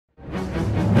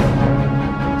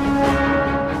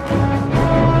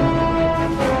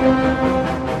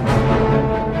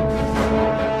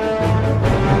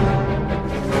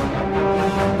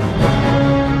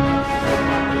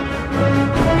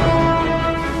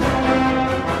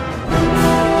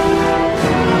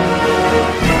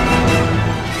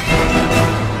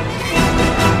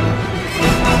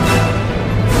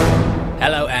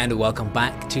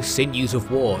to Sinews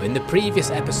of War. In the previous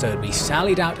episode we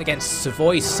sallied out against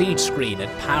Savoy's siege screen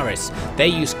at Paris. They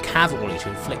used cavalry to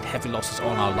inflict heavy losses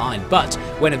on our line, but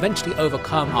when eventually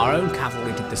overcome, our own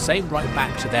cavalry did the same right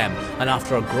back to them, and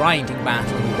after a grinding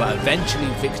battle we were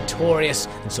eventually victorious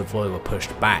and Savoy were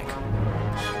pushed back.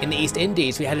 In the East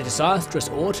Indies we had a disastrous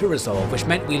auto-resolve, which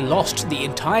meant we lost the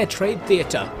entire trade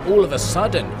theatre all of a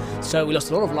sudden. So we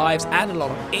lost a lot of lives and a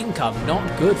lot of income,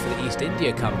 not good for the East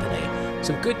India Company.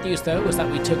 Some good news though was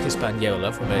that we took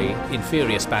Hispaniola from an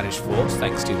inferior Spanish force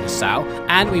thanks to Nassau,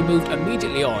 and we moved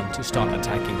immediately on to start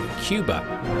attacking Cuba.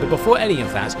 But before any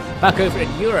of that, back over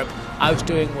in Europe I was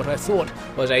doing what I thought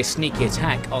was a sneaky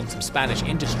attack on some Spanish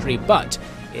industry, but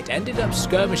it ended up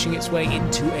skirmishing its way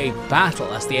into a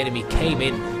battle as the enemy came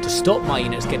in to stop my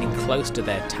units getting close to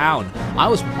their town. I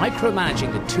was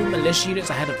micromanaging the 2 militia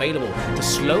units I had available to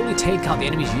slowly take out the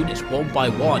enemy's units one by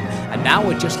one, and now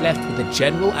we're just left with a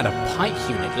general and a pike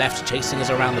unit left chasing us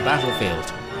around the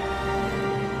battlefield.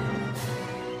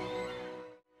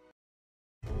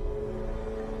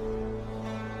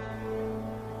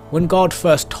 When God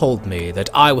first told me that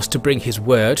I was to bring his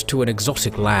word to an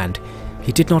exotic land,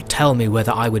 he did not tell me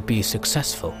whether I would be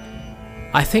successful.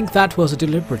 I think that was a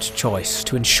deliberate choice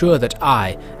to ensure that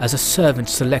I, as a servant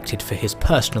selected for his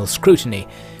personal scrutiny,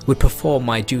 would perform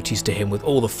my duties to him with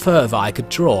all the fervour I could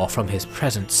draw from his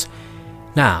presence.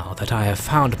 Now that I have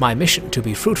found my mission to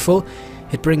be fruitful,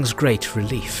 it brings great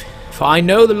relief, for I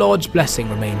know the Lord's blessing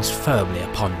remains firmly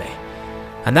upon me.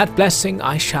 And that blessing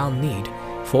I shall need,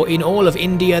 for in all of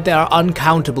India there are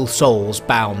uncountable souls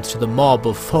bound to the mob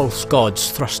of false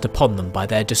gods thrust upon them by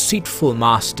their deceitful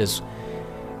masters.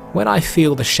 When I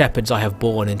feel the shepherds I have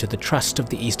borne into the trust of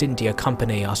the East India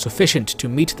Company are sufficient to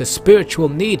meet the spiritual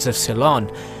needs of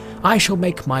Ceylon, I shall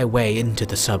make my way into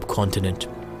the subcontinent.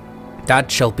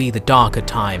 That shall be the darker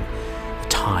time, the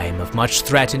time of much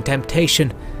threat and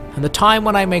temptation, and the time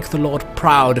when I make the Lord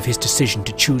proud of his decision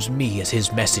to choose me as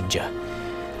his messenger.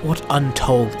 What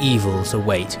untold evils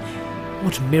await?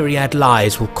 What myriad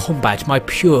lies will combat my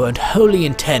pure and holy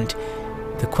intent?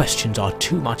 The questions are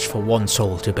too much for one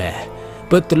soul to bear,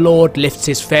 but the Lord lifts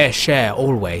his fair share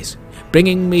always,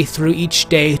 bringing me through each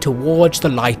day towards the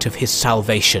light of his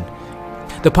salvation.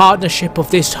 The partnership of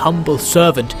this humble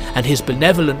servant and his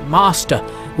benevolent master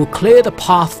will clear the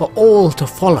path for all to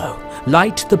follow,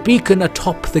 light the beacon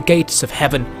atop the gates of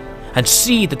heaven, and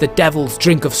see that the devil's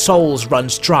drink of souls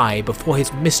runs dry before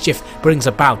his mischief brings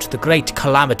about the great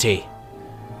calamity.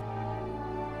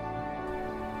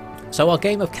 So our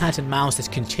game of cat and mouse is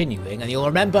continuing, and you'll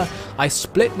remember I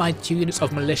split my 2 units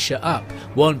of militia up,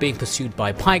 one being pursued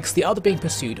by pikes, the other being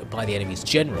pursued by the enemy's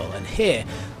general, and here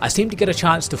I seem to get a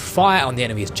chance to fire on the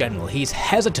enemy's general. He's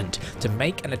hesitant to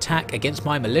make an attack against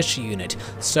my militia unit,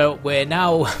 so we're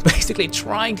now basically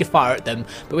trying to fire at them,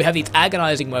 but we have these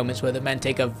agonizing moments where the men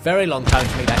take a very long time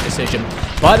to make that decision.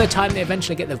 By the time they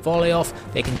eventually get the volley off,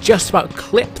 they can just about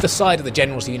clip the side of the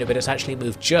general's unit, but it's actually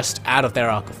moved just out of their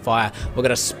arc of fire. We're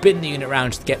going to spin the unit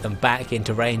around to get them back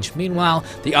into range. Meanwhile,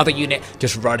 the other unit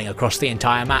just running across the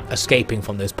entire map, escaping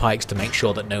from those pikes to make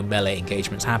sure that no melee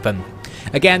engagements happen.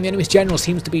 Again, the enemy's general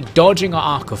seems to be dodging our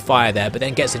arc of fire there, but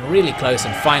then gets in really close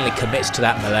and finally commits to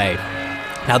that melee.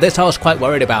 Now this I was quite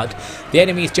worried about. The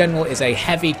enemy's general is a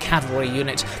heavy cavalry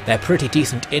unit. They're pretty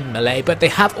decent in melee, but they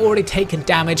have already taken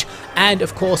damage, and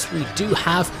of course we do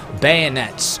have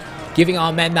bayonets, giving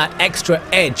our men that extra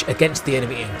edge against the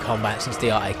enemy in combat since they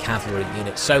are a cavalry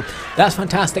unit. So that's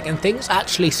fantastic, and things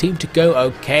actually seem to go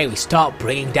okay. We start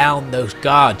bringing down those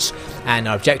guards, and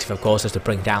our objective of course is to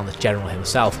bring down the general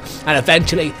himself, and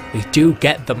eventually we do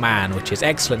get the man, which is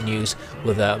excellent news,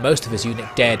 with most of his unit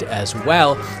dead as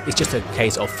well. It's just a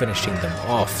case of finishing them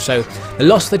off. So the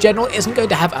loss of the general isn't going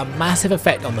to have a massive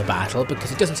effect on the battle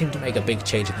because it doesn't seem to make a big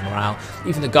change in the morale.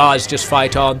 Even the guards just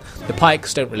fight on. The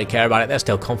pikes don't really care about it. They're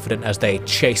still confident as they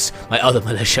chase my other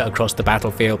militia across the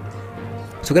battlefield.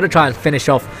 So we're going to try and finish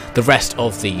off the rest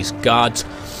of these guards.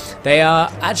 They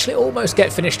actually almost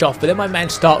get finished off, but then my men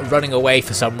start running away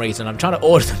for some reason. I'm trying to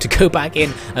order them to go back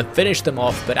in and finish them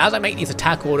off, but as I make these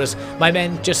attack orders, my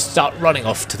men just start running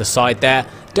off to the side there.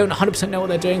 Don't 100% know what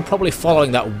they're doing, probably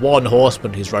following that one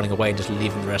horseman who's running away and just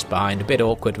leaving the rest behind. A bit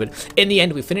awkward, but in the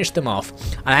end we finish them off,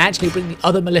 and I actually bring the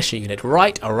other militia unit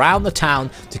right around the town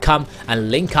to come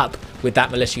and link up with that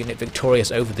militia unit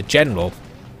victorious over the general.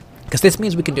 because this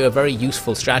means we can do a very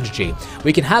useful strategy.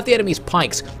 We can have the enemy's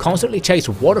pikes constantly chase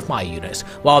one of my units,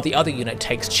 while the other unit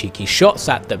takes cheeky shots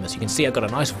at them. As you can see, I got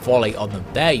a nice volley on them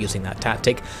there using that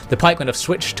tactic. The pikemen have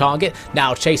switched target,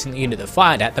 now chasing the unit that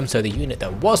fired at them, so the unit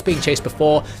that was being chased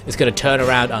before is going to turn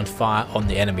around and fire on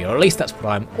the enemy, or at least that's what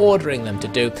I'm ordering them to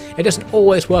do. It doesn't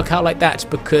always work out like that,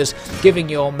 because giving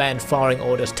your men firing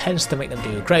orders tends to make them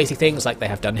do crazy things like they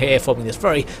have done here, forming this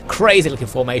very crazy looking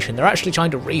formation. They're actually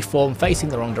trying to reform, facing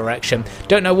the wrong direction.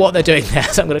 Don't know what they're doing there,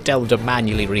 so I'm going to tell them to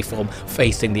manually reform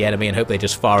facing the enemy and hope they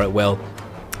just fire at will.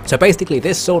 So basically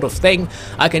this sort of thing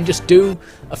I can just do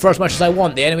for as much as I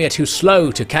want. The enemy are too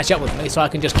slow to catch up with me, so I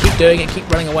can just keep doing it, keep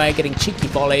running away, getting cheeky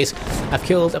volleys. I've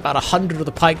killed about 100 of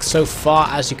the pikes so far,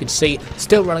 as you can see.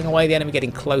 Still running away, the enemy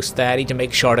getting close there. I need to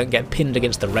make sure I don't get pinned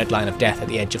against the red line of death at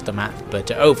the edge of the map, but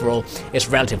overall it's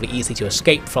relatively easy to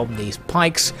escape from these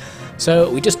pikes.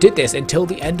 So we just did this until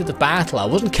the end of the battle. I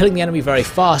wasn't killing the enemy very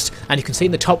fast, and you can see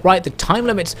in the top right the time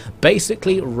limit's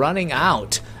basically running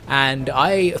out. And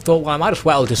I thought, well, I might as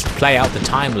well just play out the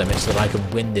time limit so that I can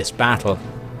win this battle.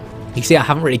 You see, I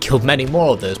haven't really killed many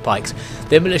more of those pikes.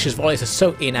 The militia's volleys are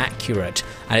so inaccurate,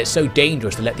 and it's so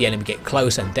dangerous to let the enemy get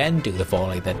close and then do the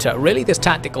volley, that really this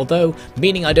tactic, although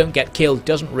meaning I don't get killed,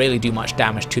 doesn't really do much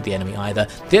damage to the enemy either.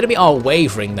 The enemy are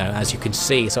wavering though, as you can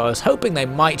see, so I was hoping they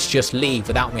might just leave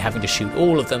without me having to shoot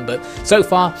all of them, but so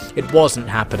far it wasn't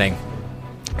happening.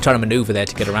 Trying to maneuver there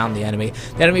to get around the enemy.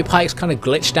 The enemy pikes kind of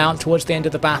glitched out towards the end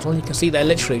of the battle, and you can see they're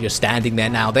literally just standing there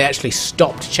now. They actually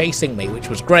stopped chasing me, which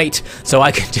was great, so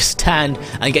I could just stand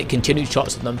and get continued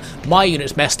shots of them. My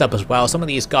unit's messed up as well. Some of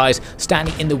these guys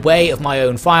standing in the way of my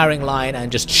own firing line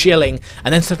and just chilling,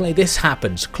 and then suddenly this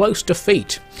happens. Close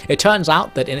defeat. It turns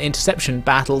out that in interception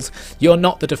battles, you're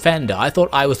not the defender. I thought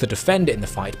I was the defender in the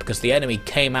fight because the enemy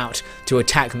came out to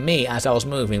attack me as I was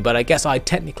moving, but I guess I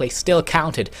technically still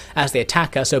counted as the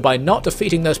attacker, so by not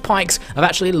defeating those pikes, I've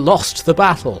actually lost the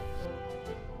battle.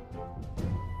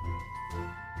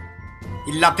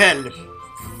 Il l'appelle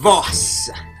Voss.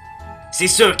 C'est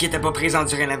sûr qu'il n'était pas présent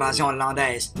durant l'invasion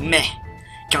hollandaise, mais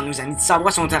quand nos amis de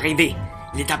Savoie sont arrivés,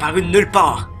 il est apparu de nulle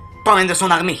part, pas même de son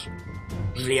armée.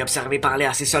 Je l'ai observé parler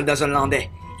à ses soldats hollandais.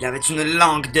 Il avait une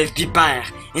langue de vipère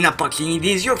et n'a pas cligné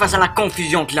des yeux face à la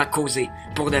confusion qu'il a causée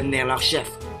pour devenir leur chef.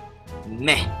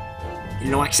 Mais ils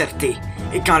l'ont accepté,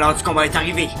 et quand l'heure du combat est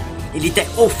arrivée, il était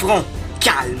au front,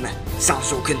 calme,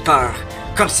 sans aucune peur,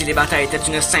 comme si les batailles étaient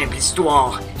une simple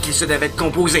histoire qu'il se devait de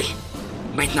composer.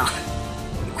 Maintenant,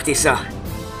 écoutez ça.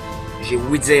 J'ai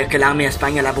ouï dire que l'armée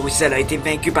espagnole à Bruxelles a été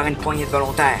vaincue par une poignée de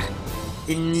volontaires.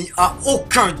 Il n'y a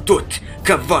aucun doute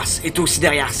que Voss est aussi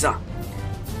derrière ça.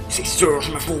 C'est sûr,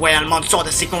 je me fous royalement du sort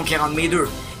de ces conquérants de mes deux.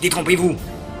 Détrompez-vous.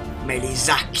 Mais les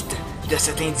actes de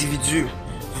cet individu,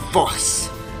 Voss,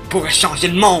 pourraient changer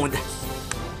le monde.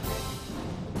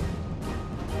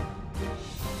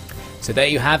 So there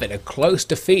you have it, a close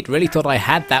defeat. Really thought I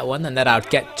had that one and that I'd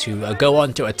get to go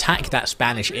on to attack that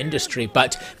Spanish industry,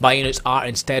 but my units are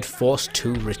instead forced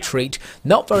to retreat.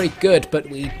 Not very good, but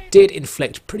we did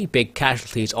inflict pretty big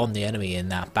casualties on the enemy in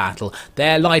that battle.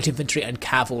 Their light infantry and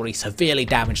cavalry severely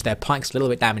damaged, their pikes a little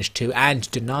bit damaged too, and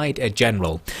denied a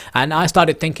general. And I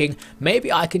started thinking,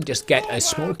 maybe I can just get a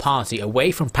small party away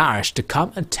from Paris to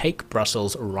come and take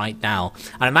Brussels right now.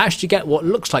 And I managed to get what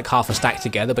looks like half a stack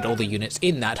together, but all the units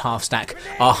in that half stack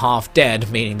are half dead,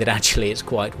 meaning that actually it's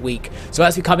quite weak. So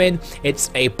as we come in,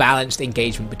 it's a balanced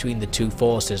engagement between the two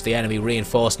forces. The enemy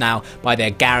reinforced now by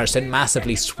their garrison,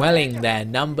 massively swelling their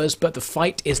numbers, but the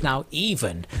fight is now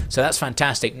even. So that's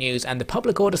fantastic news, and the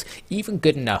public order's even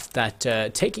good enough that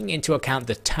taking into account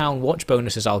the town watch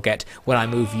bonuses I'll get when I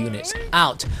move units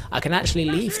out, I can actually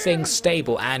leave things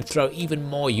stable and throw even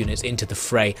more units into the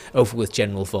fray over with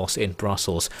General Voss in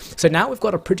Brussels. So now we've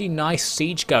got a pretty nice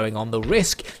siege going on. The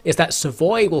risk is that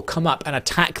Savoy will come up and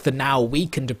attack the now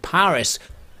weakened Paris,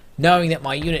 knowing that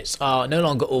my units are no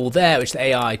longer all there, which the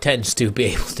AI tends to be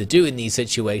able to do in these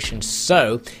situations.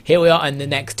 So here we are in the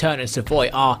next turn, and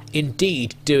Savoy are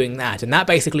indeed doing that, and that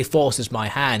basically forces my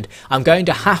hand. I'm going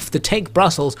to have to take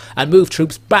Brussels and move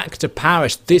troops back to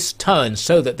Paris this turn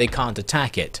so that they can't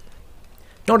attack it.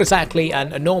 Not exactly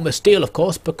an enormous deal, of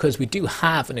course, because we do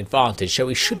have an advantage, so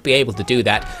we should be able to do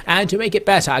that. And to make it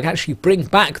better, I can actually bring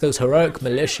back those heroic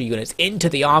militia units into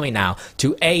the army now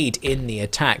to aid in the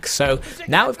attack. So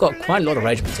now we've got quite a lot of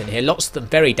regiments in here, lots of them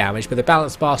very damaged, but the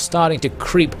balance bar starting to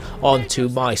creep onto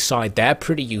my side there,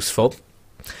 pretty useful.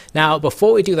 Now,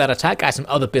 before we do that attack, I have some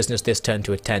other business this turn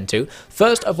to attend to.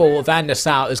 First of all, Van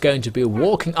Nassau is going to be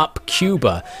walking up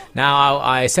Cuba. Now,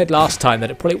 I said last time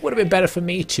that it probably would have been better for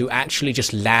me to actually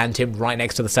just land him right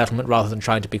next to the settlement rather than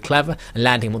trying to be clever and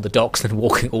landing him on the docks and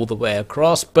walking all the way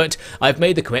across, but I've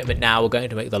made the commitment now. We're going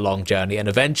to make the long journey, and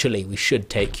eventually we should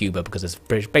take Cuba because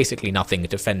there's basically nothing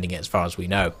defending it as far as we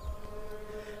know.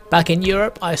 Back in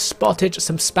Europe, I spotted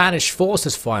some Spanish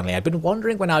forces finally. I'd been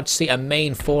wondering when I'd see a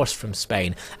main force from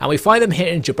Spain, and we find them here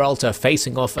in Gibraltar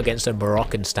facing off against a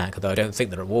Moroccan stack, though I don't think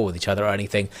they're at war with each other or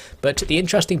anything. But the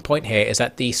interesting point here is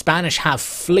that the Spanish have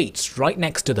fleets right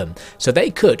next to them, so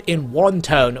they could, in one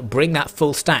turn, bring that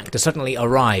full stack to suddenly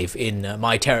arrive in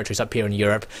my territories up here in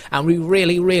Europe, and we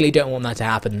really don't want that to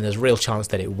happen, and there's a real chance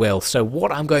that it will. So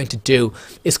what I'm going to do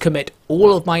is commit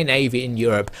all of my navy in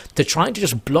Europe to trying to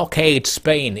just blockade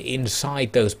Spain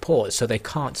inside those ports so they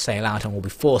can't sail out and will be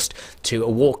forced to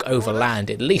walk over land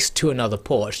at least to another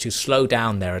port to slow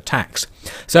down their attacks.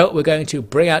 So we're going to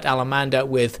bring out Alamanda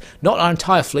with not our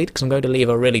entire fleet, because I'm going to leave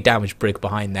a really damaged brig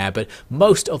behind there, but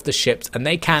most of the ships, and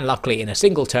they can luckily in a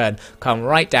single turn come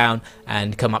right down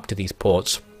and come up to these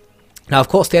ports. Now, of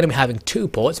course, the enemy having two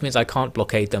ports means I can't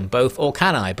blockade them both, or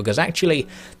can I? Because actually,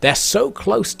 they're so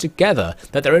close together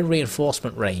that they're in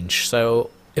reinforcement range. So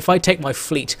if I take my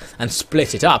fleet and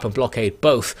split it up and blockade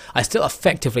both, I still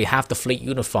effectively have the fleet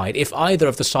unified. If either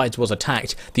of the sides was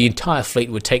attacked, the entire fleet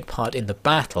would take part in the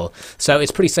battle. So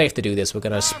it's pretty safe to do this. We're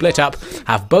going to split up,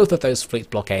 have both of those fleets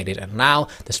blockaded, and now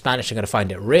the Spanish are going to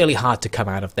find it really hard to come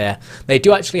out of there. They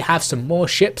do actually have some more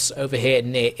ships over here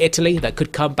near Italy that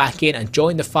could come back in and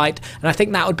join the fight, and I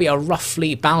think that would be a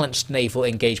roughly balanced naval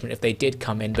engagement if they did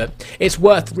come in, but it's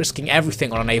worth risking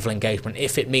everything on a naval engagement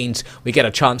if it means we get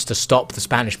a chance to stop the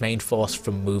Spanish main force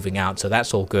from moving out, so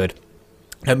that's all good.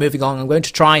 Now moving on, I'm going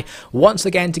to try once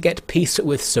again to get peace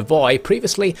with Savoy.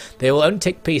 Previously, they will only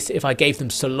take peace if I gave them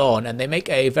Ceylon, and they make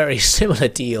a very similar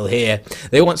deal here.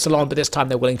 They want Ceylon, but this time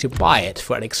they're willing to buy it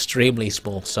for an extremely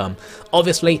small sum.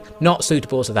 Obviously, not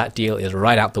suitable, so that deal is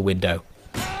right out the window.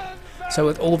 So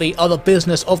with all the other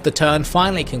business of the turn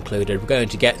finally concluded, we're going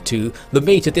to get to the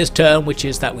meat of this turn, which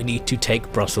is that we need to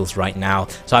take Brussels right now.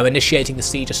 So I'm initiating the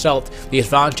siege assault. The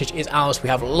advantage is ours. We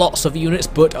have lots of units,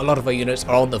 but a lot of our units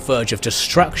are on the verge of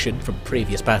destruction from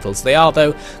previous battles. They are,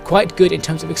 though, quite good in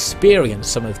terms of experience,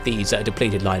 some of these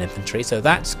depleted line infantry, so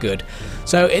that's good.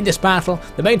 So in this battle,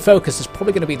 the main focus is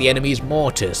probably going to be the enemy's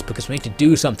mortars, because we need to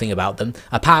do something about them.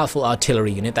 A powerful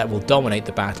artillery unit that will dominate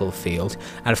the battlefield,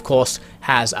 and of course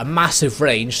has a massive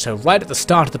range, so right at the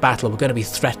start of the battle we're going to be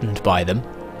threatened by them.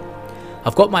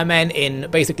 I've got my men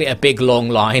in basically a big long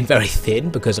line, very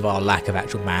thin because of our lack of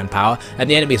actual manpower, and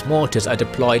the enemy's mortars are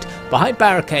deployed behind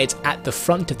barricades at the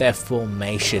front of their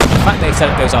formation. The fact they've set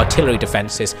up those artillery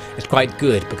defences is quite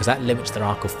good because that limits their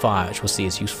arc of fire, which we'll see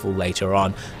is useful later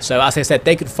on. So as I said,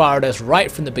 they could fire at us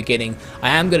right from the beginning. I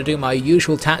am going to do my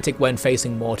usual tactic when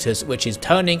facing mortars, which is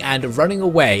turning and running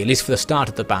away, at least for the start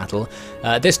of the battle.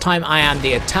 This time I am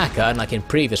the attacker, unlike in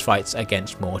previous fights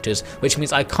against mortars, which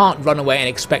means I can't run away and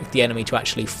expect the enemy to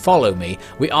actually follow me.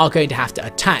 We are going to have to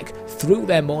attack through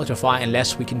their mortar fire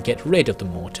unless we can get rid of the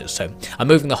mortars. So I'm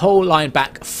moving the whole line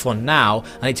back for now.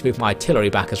 I need to move my artillery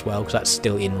back as well because that's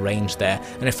still in range there.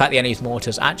 And in fact the enemy's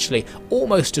mortars actually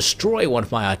almost destroy one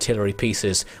of my artillery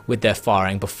pieces with their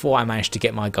firing before I manage to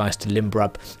get my guys to limber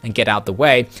up and get out the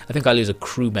way. I think I lose a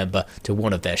crew member to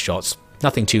one of their shots.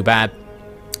 Nothing too bad.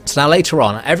 So now later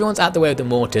on, everyone's out the way of the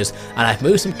mortars, and I've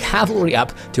moved some cavalry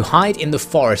up to hide in the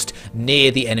forest near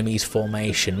the enemy's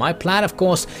formation. My plan, of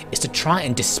course, is to try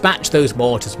and dispatch those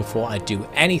mortars before I do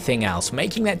anything else.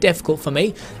 Making that difficult for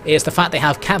me is the fact they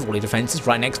have cavalry defences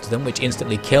right next to them, which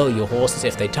instantly kill your horses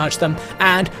if they touch them,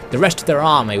 and the rest of their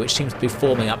army, which seems to be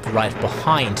forming up right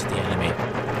behind the enemy.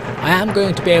 I am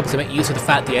going to be able to make use of the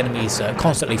fact the enemy's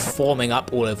constantly forming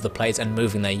up all over the place and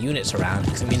moving their units around,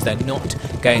 because it means they're not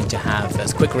going to have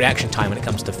as quick reaction time when it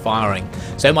comes to firing.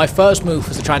 So my first move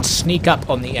was to try and sneak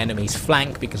up on the enemy's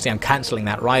flank. You can see I'm cancelling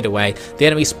that right away. The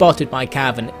enemy spotted my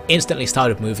cav and instantly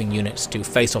started moving units to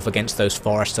face off against those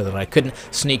forests so that I couldn't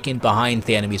sneak in behind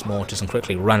the enemy's mortars and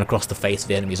quickly run across the face of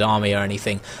the enemy's army or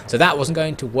anything. So that wasn't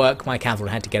going to work. My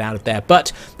cavalry had to get out of there.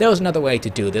 But there was another way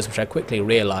to do this, which I quickly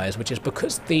realised, which is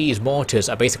because these mortars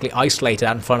are basically isolated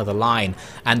out in front of the line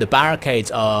and the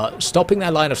barricades are stopping their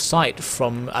line of sight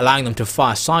from allowing them to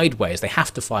fire sideways. They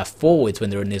have to fire forwards when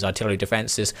they're in these artillery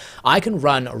defences. I can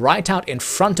run right out in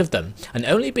front of them and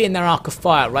only be in their arc of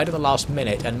fire right at the last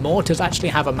minute, and mortars actually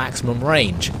have a minimum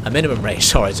range,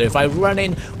 so if I run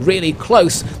in really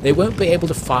close they won't be able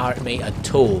to fire at me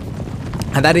at all.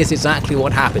 And that is exactly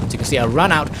what happens. You can see I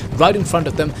run out right in front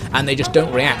of them and they just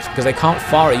don't react because they can't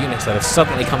fire units that have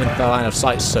suddenly come into the line of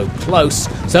sight so close.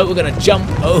 So we're going to jump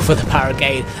over the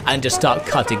barricade and just start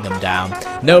cutting them down.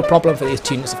 No problem for these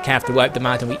two units of cav to wipe them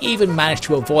out, and we even managed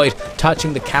to avoid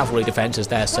touching the cavalry defences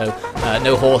there, so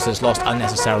no horses lost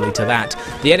unnecessarily to that.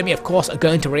 The enemy, of course, are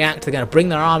going to react. They're going to bring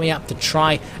their army up to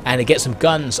try and get some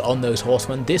guns on those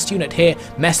horsemen. This unit here,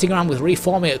 messing around with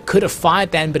reforming, it could have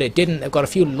fired then, but it didn't. They've got a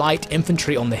few light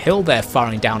infantry on the hill there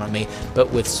firing down at me,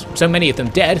 but with so many of them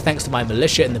dead thanks to my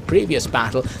militia in the previous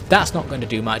battle, that's not going to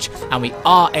do much, and we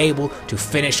are able to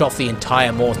finish off the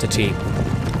entire mortar team.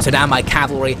 So now my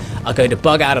cavalry are going to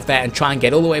bug out of there and try and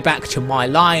get all the way back to my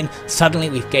line.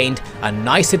 Suddenly we've gained a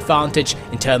nice advantage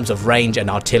in terms of range and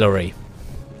artillery.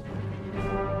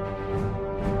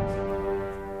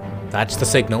 That's the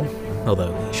signal,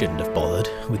 although he shouldn't have bothered.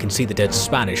 We can see the dead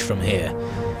Spanish from here.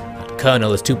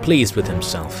 Colonel is too pleased with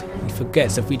himself. He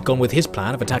forgets if we'd gone with his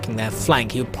plan of attacking their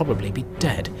flank, he would probably be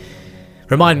dead.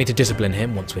 Remind me to discipline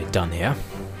him once we're done here.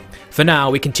 For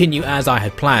now, we continue as I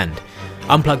had planned.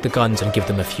 Unplug the guns and give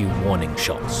them a few warning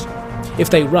shots.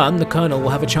 If they run, the Colonel will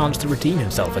have a chance to redeem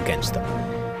himself against them.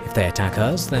 If they attack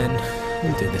us, then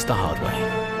we'll do this the hard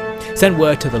way. Send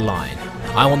word to the line.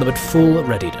 I want them at full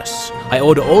readiness. I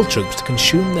order all troops to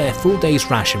consume their full day's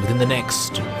ration within the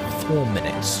next 4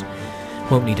 minutes.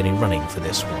 Won't need any running for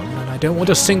this one, and I don't want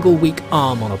a single weak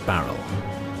arm on a barrel.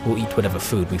 We'll eat whatever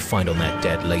food we find on their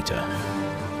dead later.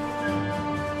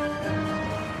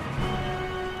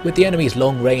 With the enemy's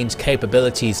long-range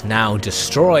capabilities now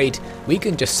destroyed, we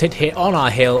can just sit here on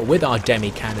our hill with our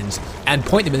demi-cannons and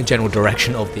point them in the general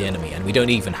direction of the enemy, and we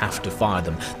don't even have to fire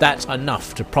them. That's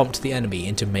enough to prompt the enemy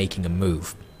into making a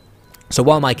move. So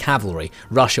while my cavalry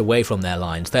rush away from their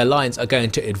lines are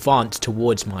going to advance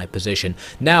towards my position,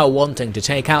 now wanting to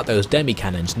take out those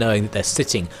demi-cannons, knowing that they're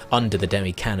sitting under the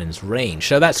demi-cannons' range.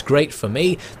 So that's great for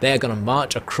me. They're going to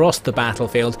march across the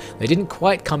battlefield. They didn't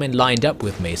quite come in lined up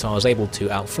with me, so I was able to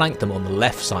outflank them on the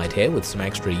left side here with some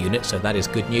extra units, so that is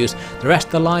good news. The rest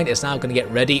of the line is now going to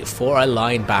get ready for a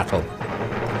line battle.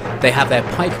 They have their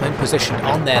pikemen positioned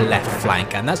on their left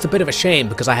flank, and that's a bit of a shame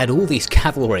because I had all these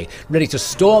cavalry ready to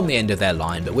storm the end of their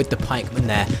line, but with the pikemen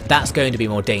there, that's going to be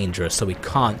more dangerous, so we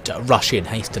can't rush in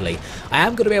hastily. I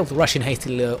am going to be able to rush in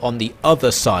hastily on the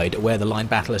other side where the line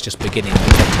battle is just beginning.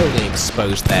 They're totally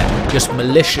exposed there, just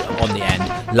militia on the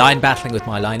end, line battling with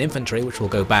my line infantry, which will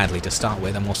go badly to start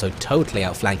with. I'm also totally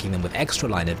outflanking them with extra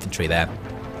line infantry there.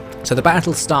 So the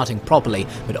battle's starting properly,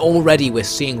 but already we're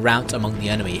seeing rout among the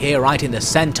enemy. Here, right in the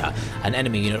centre, an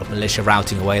enemy unit of militia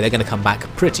routing away. They're going to come back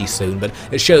pretty soon, but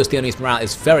it shows the enemy's morale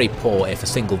is very poor if a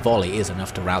single volley is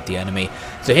enough to rout the enemy.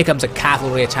 So here comes a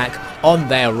cavalry attack on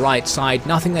their right side.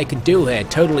 Nothing they can do here,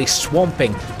 totally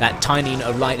swamping that tiny unit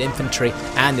of light infantry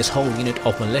and this whole unit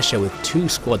of militia with 2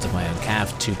 squads of my own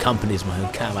cav, 2 companies of my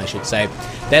own cav, I should say.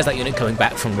 There's that unit coming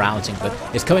back from routing, but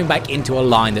it's coming back into a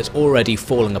line that's already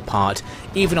falling apart.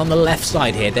 Even on the left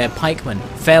side here, their pikemen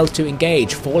failed to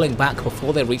engage, falling back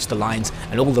before they reached the lines,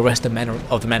 and all the rest of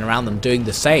the men around them doing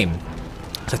the same.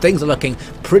 So things are looking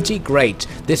pretty great.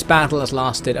 This battle has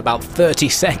lasted about 30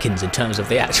 seconds in terms of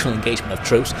the actual engagement of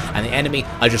troops, and the enemy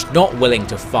are just not willing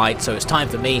to fight, so it's time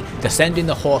for me to send in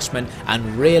the horsemen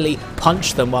and really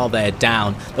punch them while they're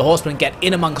down. The horsemen get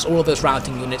in amongst all of those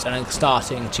routing units and are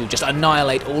starting to just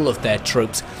annihilate all of their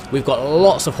troops. We've got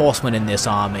lots of horsemen in this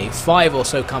army, 5 or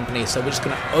so companies, so we're just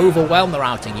going to overwhelm the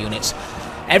routing units.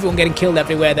 Everyone getting killed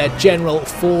everywhere. Their general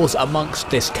falls amongst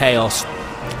this chaos.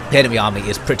 The enemy army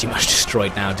is pretty much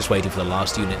destroyed now, just waiting for the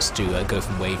last units to go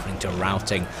from wavering to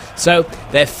routing. So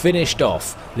they're finished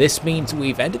off. This means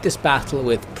we've ended this battle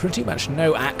with pretty much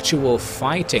no actual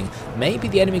fighting. Maybe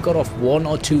the enemy got off 1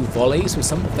 or 2 volleys with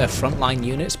some of their frontline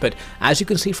units, but as you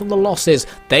can see from the losses,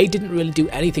 they didn't really do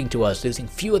anything to us, losing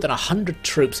fewer than 100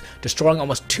 troops, destroying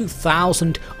almost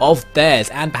 2,000 of theirs,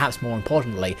 and perhaps more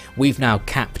importantly, we've now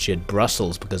captured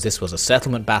Brussels, because this was a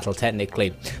settlement battle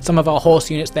technically. Some of our horse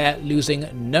units there losing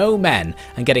no men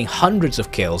and getting hundreds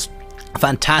of kills. A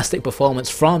fantastic performance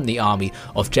from the army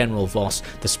of General Voss.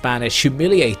 The Spanish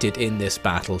humiliated in this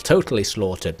battle, totally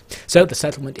slaughtered. So the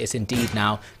settlement is indeed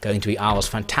now going to be ours.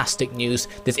 Fantastic news.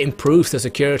 This improves the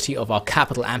security of our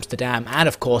capital Amsterdam and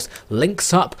of course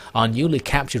links up our newly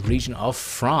captured region of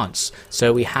France.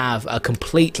 So we have a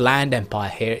complete land empire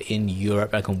here in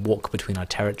Europe. I can walk between our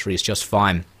territories just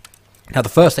fine. Now the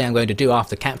first thing I'm going to do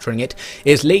after capturing it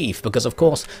is leave, because of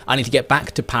course I need to get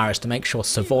back to Paris to make sure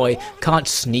Savoy can't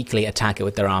sneakily attack it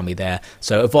with their army there.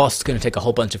 So Voss is going to take a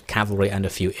whole bunch of cavalry and a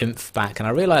few inf back, and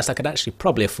I realised I could actually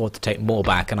probably afford to take more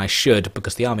back, and I should,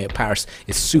 because the army at Paris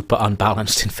is super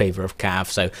unbalanced in favour of Cav,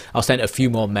 so I'll send a few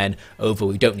more men over.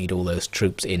 We don't need all those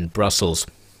troops in Brussels.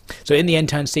 So in the end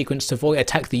turn sequence, Savoy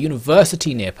attack the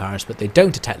university near Paris, but they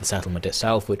don't attack the settlement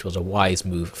itself, which was a wise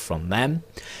move from them.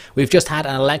 We've just had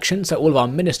an election, so all of our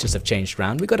ministers have changed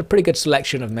around. We've got a pretty good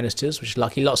selection of ministers, which is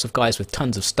lucky. Lots of guys with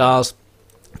tons of stars.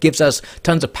 Gives us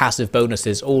tons of passive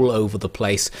bonuses all over the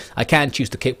place. I can choose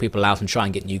to kick people out and try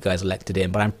and get new guys elected in,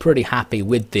 but I'm pretty happy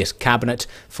with this cabinet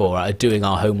for doing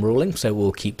our home ruling, so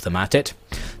we'll keep them at it.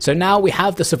 So now we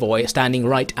have the Savoy standing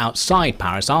right outside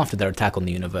Paris after their attack on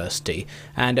the university,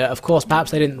 and of course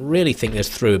perhaps they didn't really think this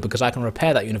through, because I can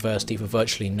repair that university for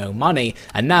virtually no money,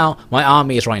 and now my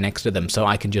army is right next to them, so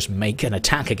I can just make an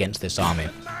attack against this army.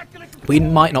 We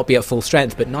might not be at full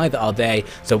strength, but neither are they,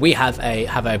 so we have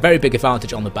a very big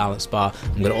advantage on the balance bar.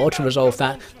 I'm going to auto-resolve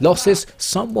that. Losses,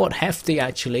 somewhat hefty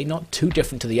actually, not too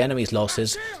different to the enemy's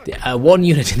losses. One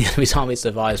unit in the enemy's army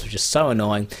survives, which is so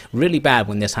annoying. Really bad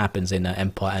when this happens in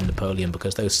Empire and Napoleon,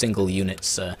 because those single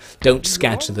units don't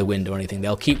scatter to the wind or anything.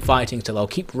 They'll keep fighting, so they'll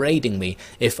keep raiding me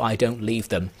if I don't leave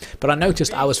them. But I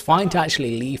noticed I was fine to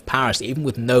actually leave Paris, even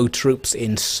with no troops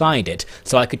inside it,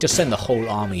 so I could just send the whole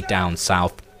army down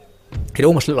south. It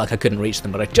almost looked like I couldn't reach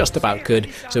them, but I just about could,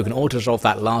 so we can auto-resolve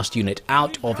that last unit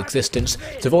out of existence.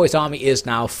 Savoy's army is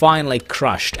now finally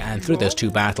crushed, and through those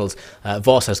two battles,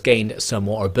 Voss has gained some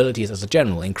more abilities as a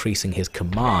general, increasing his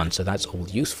command, so that's all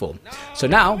useful. So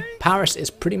now, Paris is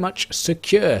pretty much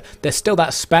secure. There's still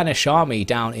that Spanish army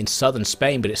down in southern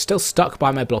Spain, but it's still stuck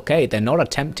by my blockade. They're not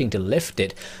attempting to lift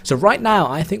it. So right now,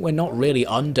 I think we're not really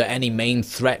under any main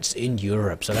threats in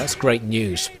Europe, so that's great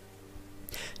news.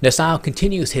 Nassau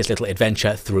continues his little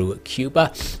adventure through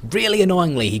Cuba. Really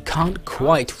annoyingly, he can't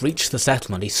quite reach the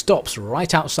settlement. He stops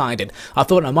right outside it. I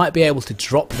thought I might be able to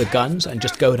drop the guns and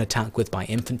just go and attack with my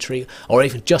infantry, or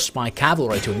even just my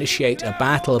cavalry to initiate a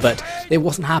battle, but it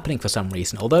wasn't happening for some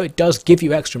reason, although it does give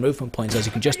you extra movement points, as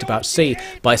you can just about see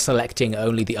by selecting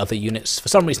only the other units. For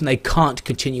some reason, they can't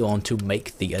continue on to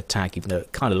make the attack, even though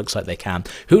it kind of looks like they can.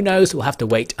 Who knows? We'll have to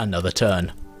wait another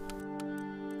turn.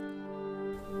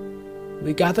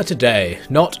 We gather today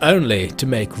not only to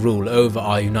make rule over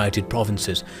our united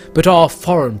provinces, but our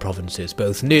foreign provinces,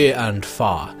 both near and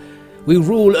far. We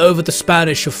rule over the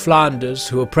Spanish of Flanders,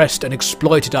 who oppressed and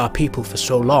exploited our people for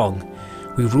so long.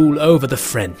 We rule over the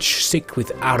French, sick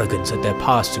with arrogance at their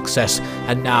past success,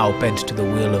 and now bent to the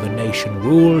will of a nation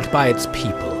ruled by its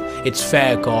people, its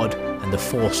fair god, and the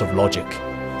force of logic.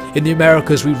 In the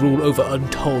Americas we rule over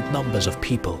untold numbers of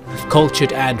people,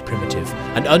 cultured and primitive,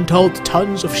 and untold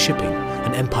tons of shipping,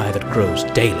 an empire that grows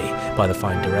daily by the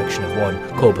fine direction of one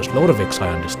Corbus Lodovix, I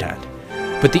understand.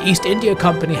 But the East India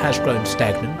Company has grown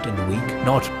stagnant and weak,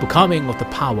 not becoming of the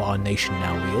power our nation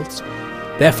now wields.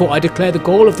 Therefore I declare the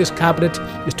goal of this cabinet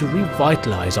is to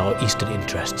revitalise our eastern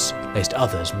interests, lest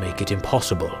others make it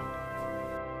impossible.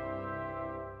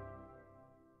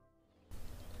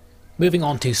 Moving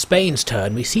on to Spain's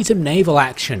turn, we see some naval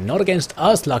action, not against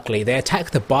us luckily. They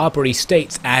attack the Barbary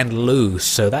states and lose,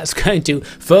 so that's going to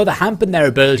further hamper their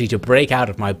ability to break out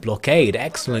of my blockade.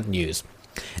 Excellent news.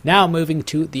 Now moving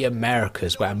to the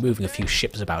Americas, where I'm moving a few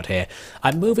ships about here.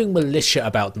 I'm moving militia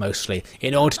about mostly,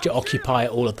 in order to occupy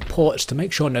all of the ports to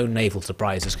make sure no naval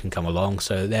surprises can come along.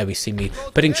 So there we see me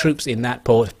putting troops in that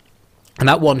port. And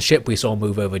that one ship we saw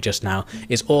move over just now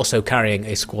is also carrying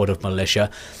a squad of militia.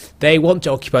 They want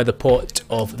to occupy the port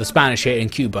of the Spanish here in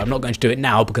Cuba. I'm not going to do it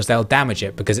now because they'll damage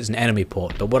it because it's an enemy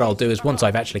port. But what I'll do is once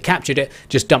I've actually captured it,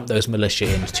 just dump those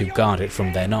militia in to guard it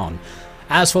from then on.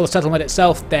 As for the settlement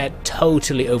itself, they're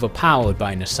totally overpowered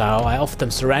by Nassau. I offered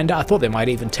them surrender. I thought they might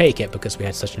even take it because we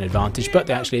had such an advantage, but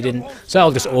they actually didn't. So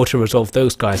I'll just auto-resolve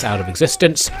those guys out of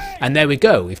existence. And there we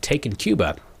go. We've taken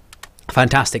Cuba.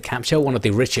 Fantastic capture, one of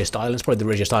the richest islands, probably the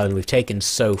richest island we've taken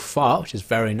so far, which is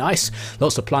very nice.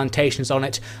 Lots of plantations on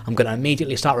it. I'm going to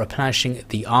immediately start replenishing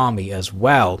the army as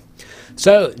well.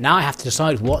 So now I have to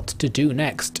decide what to do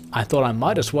next. I thought I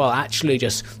might as well actually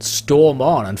just storm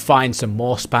on and find some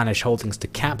more Spanish holdings to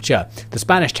capture. The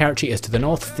Spanish territory is to the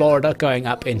north, Florida going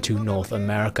up into North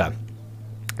America.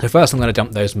 So first I'm going to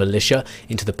dump those militia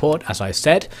into the port, as I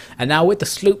said, and now with the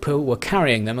sloop who were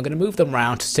carrying them, I'm going to move them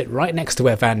around to sit right next to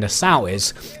where Van Nassau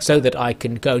is, so that I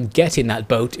can go and get in that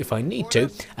boat if I need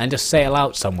to, and just sail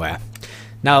out somewhere.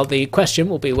 Now the question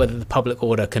will be whether the public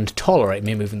order can tolerate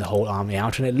me moving the whole army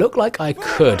out, and it looked like I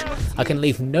could. I can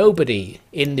leave nobody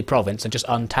in the province and just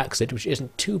untax it, which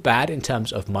isn't too bad in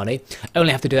terms of money. I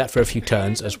only have to do that for a few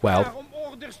turns as well.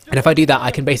 And if I do that, I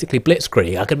can basically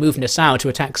blitzkrieg. I can move Nassau to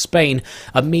attack Spain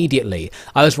immediately.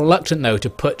 I was reluctant, though, to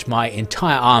put my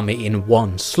entire army in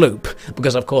one sloop,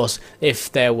 because, of course,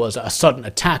 if there was a sudden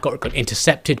attack or it got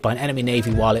intercepted by an enemy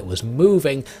navy while it was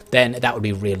moving, then that would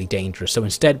be really dangerous. So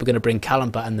instead, we're going to bring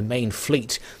Calamba and the main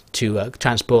fleet to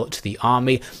transport the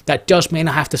army. That does mean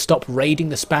I have to stop raiding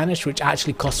the Spanish, which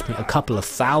actually costs me a couple of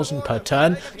thousand per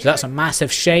turn, so that's a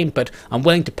massive shame, but I'm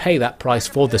willing to pay that price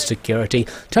for the security.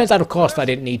 Turns out, of course, that I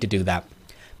didn't need to do that,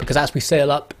 because as we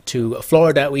sail up to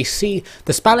Florida, we see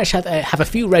the Spanish have a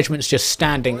few regiments just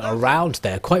standing around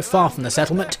there, quite far from the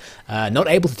settlement, not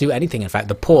able to do anything. In fact,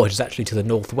 the port is actually to the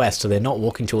northwest, so they're not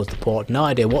walking towards the port, no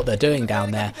idea what they're doing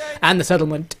down there, and the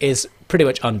settlement is pretty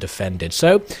much undefended.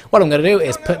 So what I'm going to do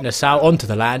is put Nassau onto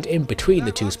the land in between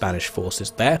the two Spanish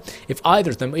forces there. If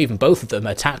either of them, or even both of them,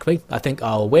 attack me, I think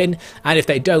I'll win, and if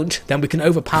they don't, then we can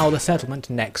overpower the settlement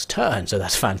next turn, so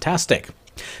that's fantastic.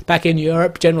 Back in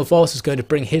Europe, General Voss is going to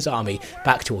bring his army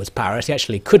back towards Paris. He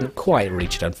actually couldn't quite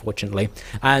reach it, unfortunately.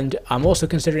 And I'm also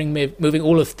considering moving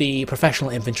all of the professional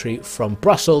infantry from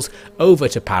Brussels over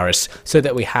to Paris, so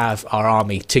that we have our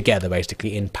army together,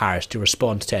 basically, in Paris to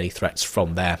respond to any threats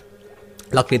from there.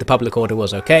 Luckily, the public order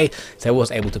was okay, so I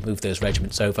was able to move those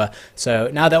regiments over. So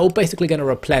now they're all basically going to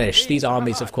replenish. These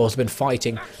armies, of course, have been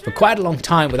fighting for quite a long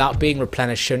time without being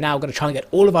replenished. So now we're going to try and get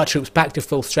all of our troops back to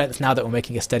full strength now that we're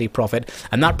making a steady profit.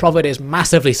 And that profit is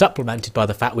massively supplemented by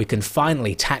the fact we can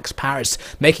finally tax Paris,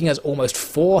 making us almost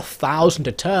 4,000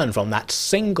 a turn from that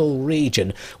single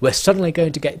region. We're suddenly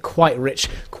going to get quite rich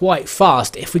quite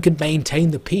fast if we can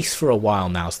maintain the peace for a while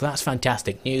now. So that's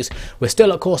fantastic news. We're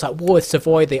still, of course, at war with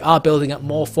Savoy. They are building up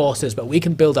more forces, but we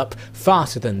can build up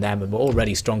faster than them, and we're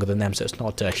already stronger than them, so it's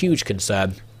not a huge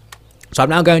concern. So I'm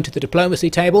now going to the diplomacy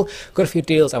table. Got a few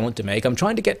deals I want to make. I'm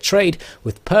trying to get trade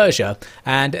with Persia,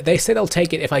 and they say they'll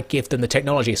take it if I give them the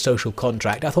technology social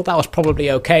contract. I thought that was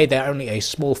probably okay. They're only a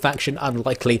small faction,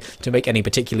 unlikely to make any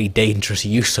particularly dangerous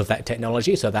use of that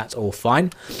technology, so that's all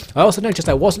fine. I also noticed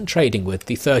I wasn't trading with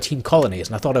the 13 colonies,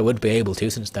 and I thought I would be able to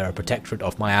since they're a protectorate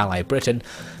of my ally Britain.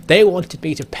 They wanted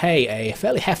me to pay a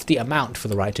fairly hefty amount for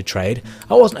the right to trade.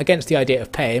 I wasn't against the idea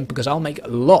of paying, because I'll make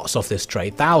lots of this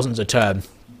trade, thousands a turn.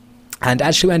 And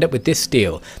as you end up with this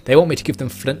deal, they want me to give them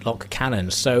flintlock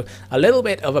cannons. So a little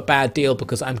bit of a bad deal,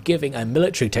 because I'm giving a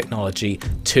military technology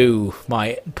to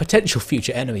my potential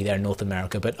future enemy there in North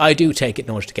America. But I do take it in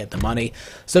order to get the money.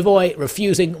 Savoy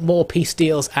refusing more peace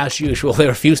deals as usual. They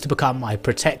refuse to become my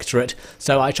protectorate.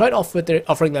 So I tried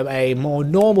offering them a more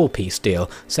normal peace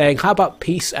deal, saying, how about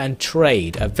peace and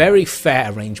trade? A very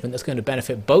fair arrangement that's going to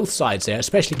benefit both sides there,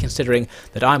 especially considering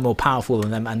that I'm more powerful than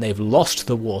them and they've lost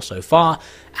the war so far.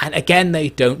 And again, they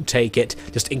don't take it.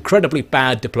 Just incredibly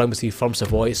bad diplomacy from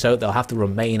Savoy, so they'll have to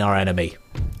remain our enemy.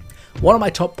 One of my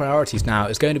top priorities now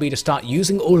is going to be to start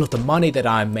using all of the money that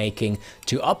I'm making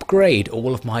to upgrade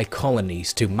all of my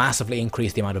colonies, to massively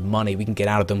increase the amount of money we can get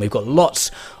out of them. We've got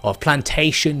lots of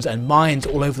plantations and mines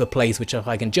all over the place, which if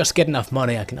I can just get enough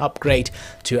money, I can upgrade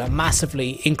to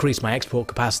massively increase my export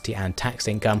capacity and tax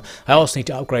income. I also need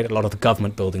to upgrade a lot of the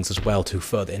government buildings as well to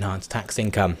further enhance tax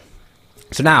income.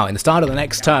 So now, in the start of the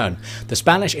next turn, the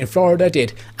Spanish in Florida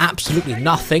did absolutely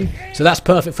nothing, so that's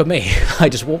perfect for me. I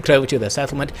just walked over to their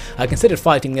settlement. I considered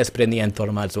fighting this, but in the end thought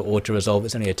I might as well auto-resolve.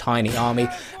 It's only a tiny army,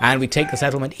 and we take the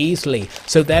settlement easily.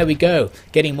 So there we go,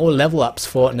 getting more level ups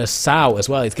for Nassau as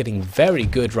well. He's getting very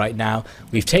good right now.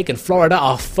 We've taken Florida,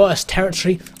 our first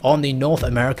territory on the North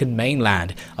American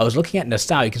mainland. I was looking at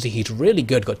Nassau, you can see he's really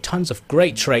good, got tons of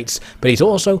great traits, but he's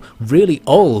also really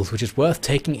old, which is worth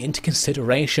taking into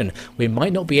consideration. We might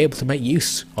not be able to make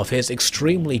use of his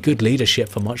extremely good leadership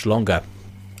for much longer.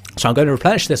 So I'm going to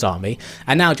replenish this army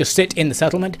and now just sit in the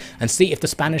settlement and see if the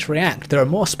Spanish react. There are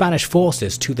more Spanish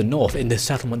forces to the north in this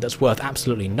settlement that's worth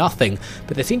absolutely nothing,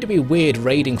 but there seem to be weird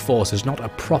raiding forces, not a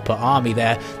proper army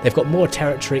there. They've got more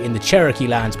territory in the Cherokee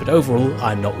lands, but overall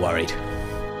I'm not worried.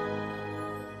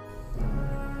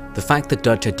 The fact that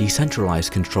Dutch had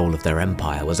decentralized control of their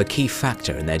empire was a key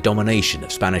factor in their domination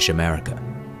of Spanish America.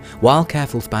 While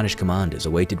careful Spanish commanders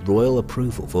awaited royal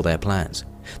approval for their plans,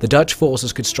 the Dutch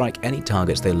forces could strike any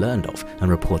targets they learned of and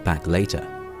report back later.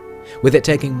 With it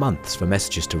taking months for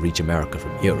messages to reach America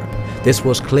from Europe, this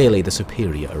was clearly the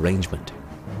superior arrangement.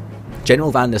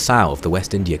 General van Nassau of the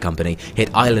West India Company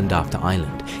hit island after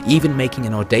island, even making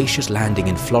an audacious landing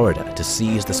in Florida to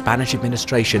seize the Spanish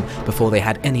administration before they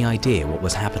had any idea what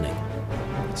was happening.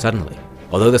 Suddenly,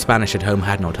 although the Spanish at home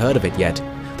had not heard of it yet,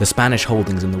 the Spanish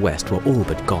holdings in the west were all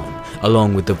but gone,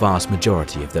 along with the vast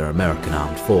majority of their American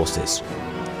armed forces.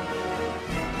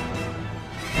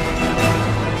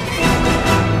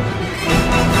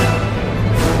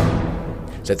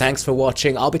 So thanks for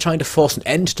watching. I'll be trying to force an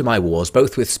end to my wars,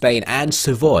 both with Spain and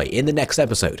Savoy, in the next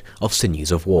episode of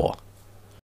Sinews of War.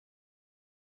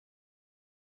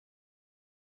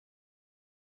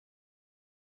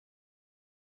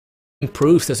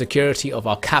 Improves the security of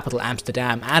our capital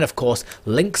Amsterdam, and of course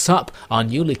links up our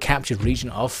newly captured region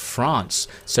of France.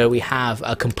 So we have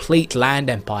a complete land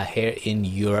empire here in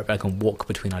Europe. I can walk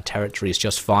between our territories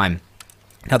just fine.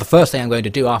 Now the first thing I'm going to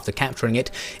do after capturing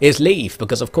it is leave,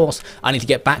 because of course I need to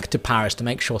get back to Paris to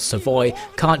make sure Savoy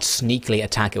can't sneakily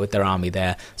attack it with their army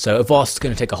there. So Voss is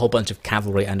going to take a whole bunch of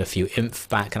cavalry and a few inf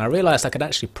back, and I realised I could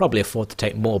actually probably afford to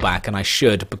take more back, and I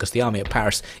should, because the army at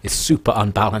Paris is super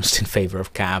unbalanced in favour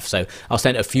of Cav, so I'll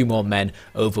send a few more men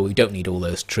over. We don't need all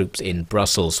those troops in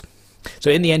Brussels.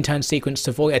 So in the end turn sequence,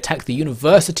 Savoy attack the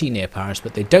university near Paris,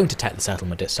 but they don't attack the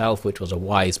settlement itself, which was a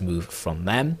wise move from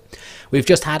them. We've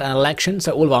just had an election,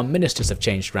 so all of our ministers have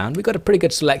changed around. We've got a pretty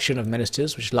good selection of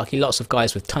ministers, which is lucky. Lots of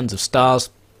guys with tons of stars.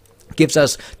 Gives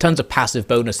us tons of passive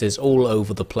bonuses all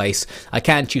over the place. I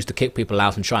can choose to kick people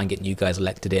out and try and get new guys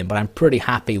elected in, but I'm pretty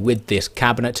happy with this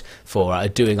cabinet for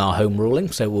doing our home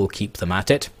ruling, so we'll keep them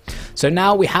at it. So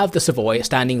now we have the Savoy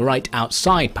standing right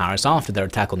outside Paris after their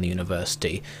attack on the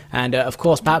university, and of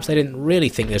course perhaps they didn't really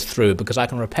think this through, because I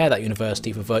can repair that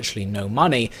university for virtually no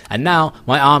money, and now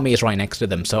my army is right next to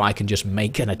them, so I can just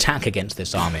make an attack against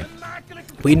this army.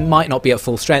 We might not be at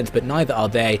full strength, but neither are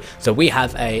they, so we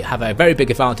have a very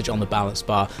big advantage on the balance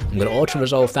bar. I'm going to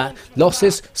auto-resolve that.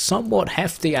 Losses, somewhat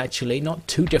hefty actually, not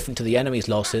too different to the enemy's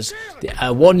losses.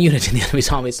 One unit in the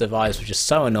enemy's army survives, which is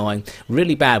so annoying.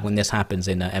 Really bad when this happens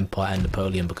in Empire and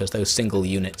Napoleon, because those single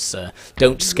units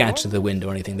don't scatter to the wind or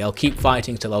anything. They'll keep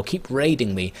fighting, so they'll keep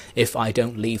raiding me if I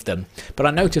don't leave them. But I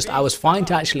noticed I was fine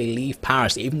to actually leave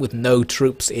Paris, even with no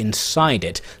troops inside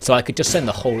it, so I could just send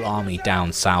the whole army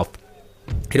down south.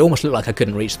 It almost looked like I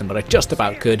couldn't reach them, but I just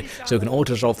about could, so we can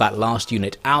auto-resolve that last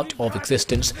unit out of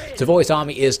existence. Savoy's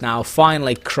army is now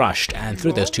finally crushed, and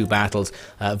through those two battles,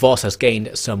 Voss has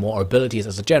gained some more abilities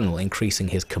as a general, increasing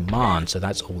his command, so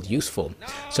that's all useful.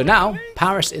 So now,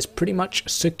 Paris is pretty much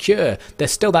secure.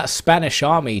 There's still that Spanish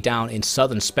army down in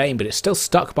southern Spain, but it's still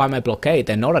stuck by my blockade.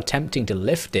 They're not attempting to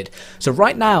lift it. So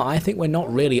right now, I think we're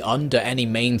not really under any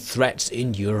main threats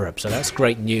in Europe, so that's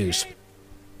great news.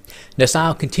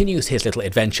 Nassau continues his little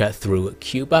adventure through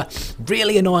Cuba.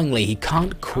 Really annoyingly, he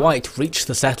can't quite reach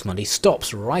the settlement. He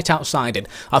stops right outside it.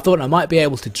 I thought I might be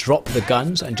able to drop the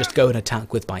guns and just go and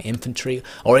attack with my infantry,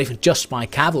 or even just my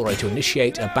cavalry to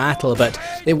initiate a battle, but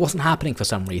it wasn't happening for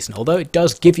some reason, although it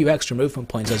does give you extra movement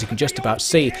points, as you can just about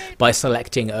see by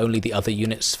selecting only the other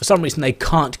units. For some reason, they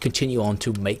can't continue on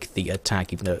to make the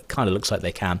attack, even though it kind of looks like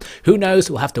they can. Who knows?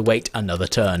 We'll have to wait another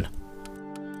turn.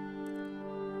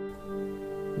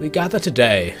 We gather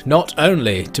today not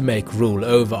only to make rule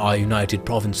over our united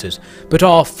provinces, but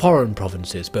our foreign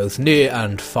provinces, both near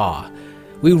and far.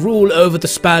 We rule over the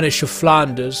Spanish of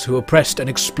Flanders, who oppressed and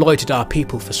exploited our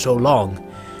people for so long.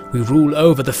 We rule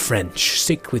over the French,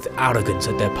 sick with arrogance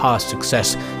at their past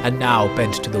success, and now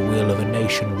bent to the will of a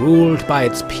nation ruled by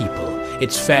its people,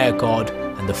 its fair God,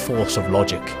 and the force of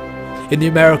logic. In the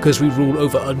Americas we rule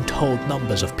over untold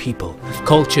numbers of people,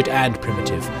 cultured and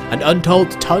primitive, and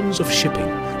untold tons of shipping,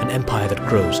 an empire that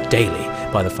grows daily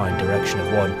by the fine direction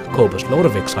of one Corbus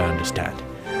Lodovix, I understand.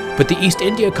 But the East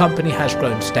India Company has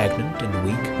grown stagnant and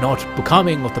weak, not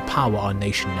becoming of the power our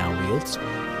nation now wields.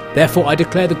 Therefore I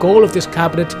declare the goal of this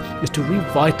cabinet is to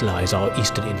revitalise our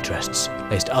eastern interests,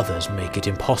 lest others make it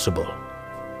impossible.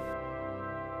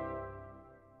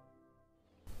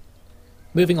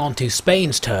 Moving on to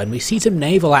Spain's turn, we see some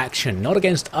naval action, not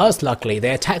against us luckily. They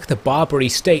attack the Barbary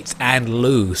states and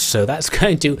lose, so that's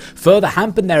going to further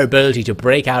hamper their ability to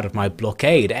break out of my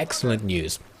blockade. Excellent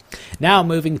news. Now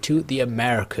moving to the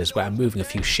Americas, where I'm moving a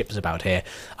few ships about here.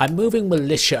 I'm moving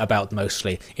militia about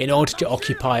mostly, in order to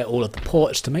occupy all of the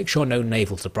ports to make sure no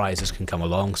naval surprises can come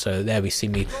along. So there we see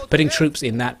me putting troops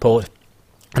in that port.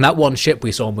 And that one ship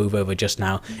we saw move over just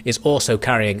now is also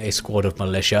carrying a squad of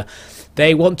militia.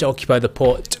 They want to occupy the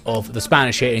port of the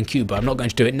Spanish here in Cuba. I'm not going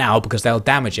to do it now because they'll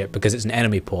damage it because it's an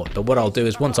enemy port. But what I'll do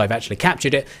is once I've actually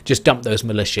captured it, just dump those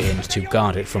militia in to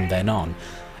guard it from then on.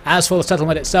 As for the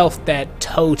settlement itself, they're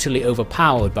totally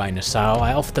overpowered by Nassau.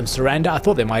 I offered them surrender. I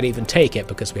thought they might even take it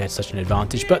because we had such an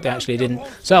advantage, but they actually didn't.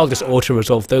 So I'll just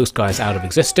auto-resolve those guys out of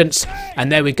existence. And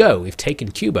there we go, we've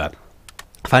taken Cuba.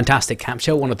 Fantastic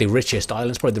capture, one of the richest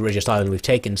islands, probably the richest island we've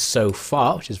taken so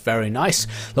far, which is very nice.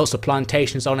 Lots of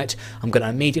plantations on it. I'm going to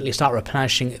immediately start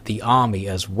replenishing the army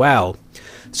as well.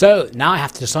 So now I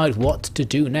have to decide what to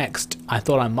do next. I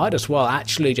thought I might as well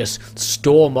actually just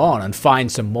storm on and find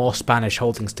some more Spanish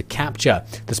holdings to capture.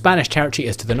 The Spanish territory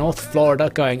is to the north, Florida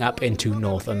going up into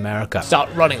North America. Start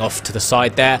running off to the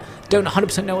side there. Don't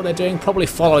 100% know what they're doing, probably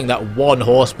following that one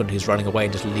horseman who's running away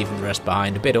and just leaving the rest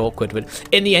behind. A bit awkward, but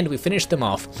in the end we finish them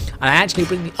off. And I actually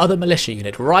bring the other militia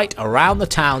unit right around the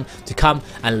town to come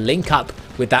and link up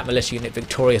with that militia unit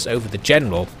victorious over the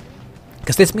general.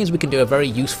 Because this means we can do a very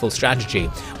useful strategy.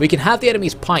 We can have the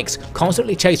enemy's pikes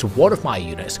constantly chase one of my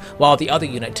units, while the other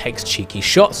unit takes cheeky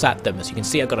shots at them. As you can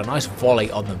see, I got a nice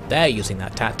volley on them there using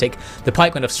that tactic. The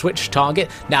pikemen have switched target,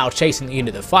 now chasing the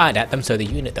unit that fired at them, so the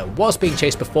unit that was being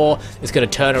chased before is going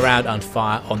to turn around and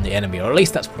fire on the enemy, or at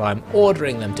least that's what I'm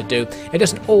ordering them to do. It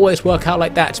doesn't always work out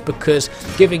like that, because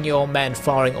giving your men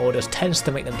firing orders tends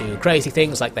to make them do crazy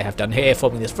things like they have done here,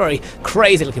 forming this very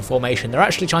crazy looking formation. They're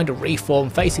actually trying to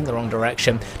reform, facing the wrong direction.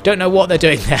 Don't know what they're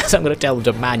doing there, so I'm going to tell them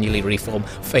to manually reform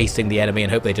facing the enemy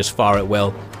and hope they just fire at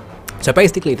will. So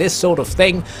basically this sort of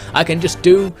thing I can just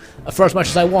do for as much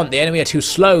as I want. The enemy are too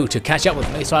slow to catch up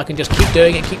with me, so I can just keep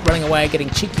doing it, keep running away, getting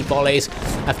cheeky volleys.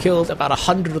 I've killed about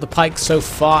 100 of the pikes so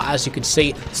far, as you can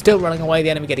see. Still running away,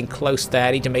 the enemy getting close there.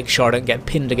 I need to make sure I don't get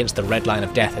pinned against the red line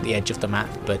of death at the edge of the map,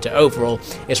 but overall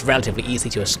it's relatively easy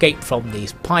to escape from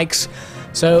these pikes.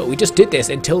 So we just did this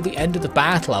until the end of the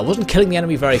battle. I wasn't killing the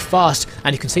enemy very fast,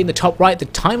 and you can see in the top right the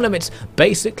time limit's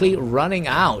basically running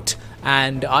out.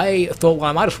 And I thought, well,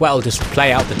 I might as well just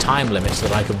play out the time limit so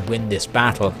that I can win this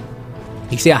battle.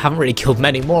 You see, I haven't really killed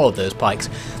many more of those pikes.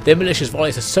 The militia's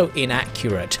volleys are so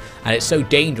inaccurate, and it's so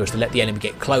dangerous to let the enemy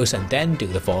get close and then do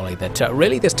the volley, that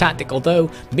really this tactic, although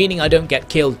meaning I don't get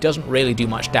killed, doesn't really do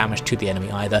much damage to the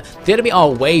enemy either. The enemy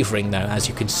are wavering though, as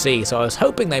you can see, so I was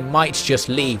hoping they might just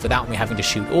leave without me having to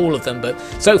shoot all of them, but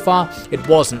so far it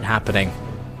wasn't happening.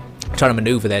 Trying to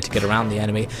maneuver there to get around the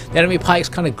enemy. The enemy pikes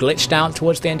kind of glitched out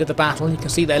towards the end of the battle, and you can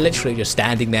see they're literally just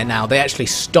standing there now. They actually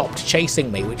stopped chasing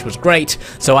me, which was great,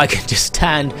 so I can just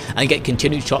stand and get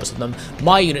continued shots at them.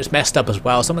 My unit's messed up as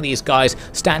well. Some of these guys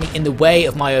standing in the way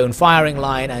of my own firing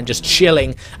line and just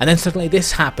chilling, and then suddenly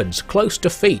this happens. Close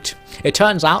defeat. It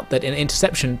turns out that in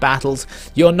interception battles,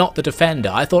 you're not the defender.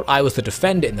 I thought I was the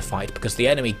defender in the fight because the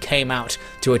enemy came out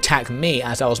to attack me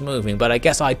as I was moving, but I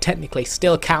guess I technically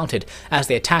still counted as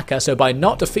the attacker, so by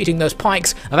not defeating those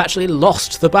pikes, I've actually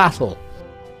lost the battle.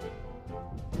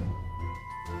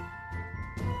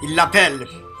 Il l'appelle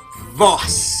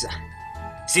Voss.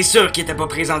 C'est sûr qu'il n'était pas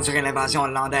présent durant l'invasion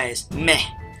hollandaise, mais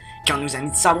quand nos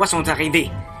amis de Savoie sont arrivés,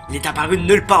 il est apparu de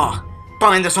nulle part, pas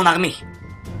même de son armée.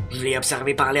 Je l'ai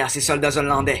observé parler à ses soldats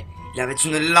hollandais. Il avait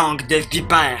une langue de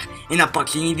vipère et n'a pas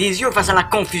cligné des yeux face à la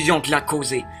confusion qu'il a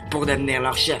causée pour devenir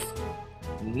leur chef.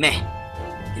 Mais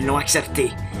ils l'ont accepté,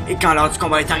 et quand l'heure du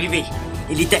combat est arrivée,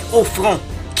 il était au front,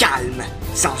 calme,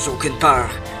 sans aucune peur,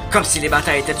 comme si les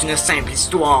batailles étaient une simple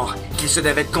histoire qu'il se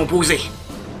devait de composer.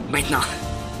 Maintenant,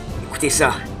 écoutez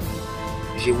ça.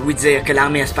 J'ai ouï dire que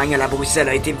l'armée espagnole à Bruxelles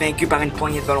a été vaincue par une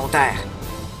poignée de volontaires.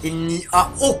 Il n'y a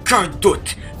aucun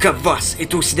doute que Voss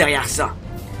est aussi derrière ça.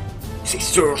 C'est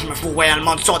sûr, je me fous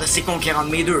royalement du sort de ces conquérants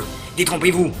de mes deux,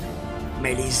 détrompez-vous.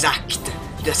 Mais les actes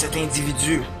de cet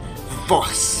individu,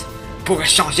 Voss, pourraient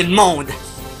changer le monde.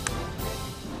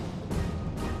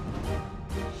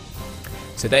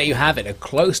 So there you have it, a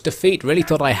close defeat. Really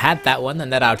thought I had that one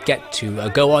and that I'd get to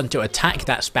go on to attack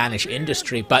that Spanish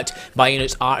industry, but my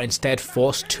units are instead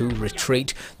forced to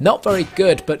retreat. Not very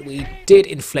good, but we did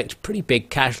inflict pretty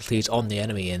big casualties on the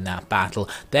enemy in that battle.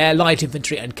 Their light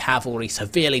infantry and cavalry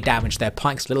severely damaged, their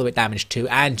pikes a little bit damaged too,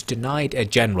 and denied a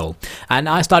general. And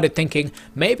I started thinking,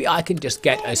 maybe I can just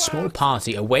get a small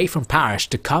party away from Paris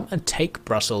to come and take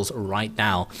Brussels right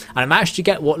now. And I managed to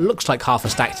get what looks like half a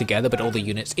stack together, but all the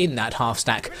units in that half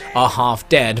stack are half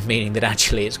dead, meaning that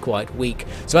actually it's quite weak.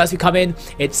 So as we come in,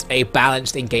 it's a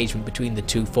balanced engagement between the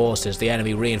two forces. The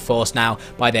enemy reinforced now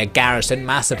by their garrison,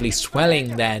 massively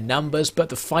swelling their numbers, but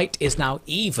the fight is now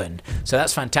even. So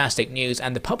that's fantastic news,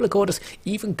 and the public order's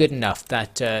even good enough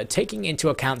that taking into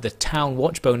account the town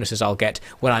watch bonuses I'll get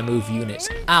when I move units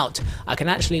out, I can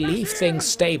actually leave things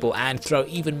stable and throw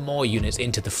even more units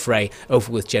into the fray over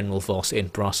with General Voss in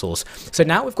Brussels. So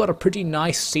now we've got a pretty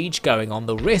nice siege going on.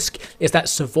 The risk is that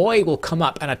Savoy will come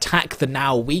up and attack the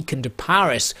now weakened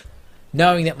Paris.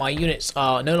 knowing that my units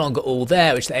are no longer all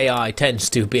there, which the AI tends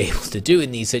to be able to do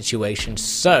in these situations.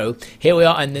 So here we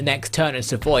are in the next turn, and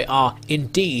Savoy are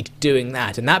indeed doing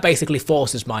that, and that basically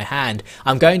forces my hand.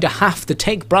 I'm going to have to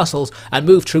take Brussels and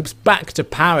move troops back to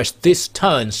Paris this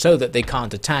turn so that they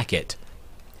can't attack it.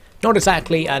 Not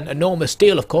exactly an enormous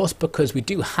deal, of course, because we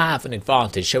do have an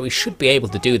advantage, so we should be able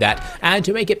to do that. And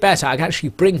to make it better, I can actually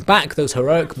bring back those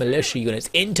heroic militia units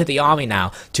into the army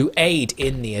now to aid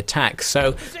in the attack.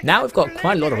 So now we've got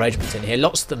quite a lot of regiments in here,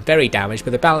 lots of them very damaged, but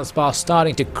the balance bar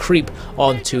starting to creep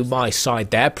onto my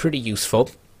side there, pretty useful.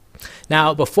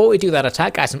 Now, before we do that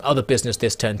attack, I have some other business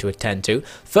this turn to attend to.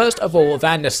 First of all,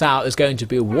 Van Nassau is going to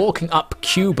be walking up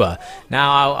Cuba.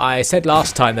 Now, I said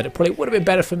last time that it probably would have been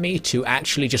better for me to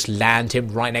actually just land him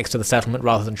right next to the settlement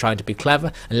rather than trying to be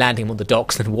clever and landing him on the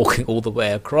docks and walking all the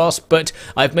way across. But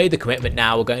I've made the commitment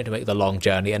now, we're going to make the long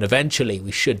journey, and eventually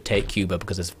we should take Cuba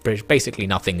because there's basically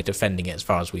nothing defending it as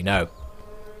far as we know.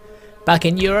 Back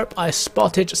in Europe, I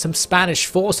spotted some Spanish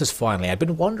forces finally. I'd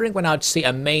been wondering when I'd see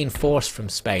a main force from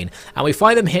Spain, and we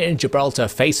find them here in Gibraltar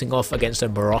facing off against a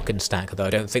Moroccan stack, though I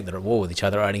don't think they're at war with each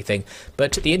other or anything.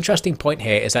 But the interesting point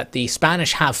here is that the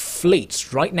Spanish have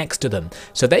fleets right next to them,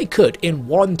 so they could, in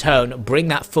one turn, bring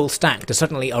that full stack to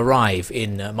suddenly arrive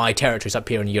in my territories up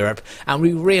here in Europe, and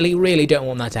we really don't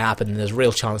want that to happen, and there's a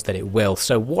real chance that it will.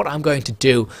 So what I'm going to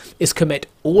do is commit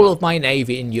all of my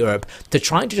navy in Europe to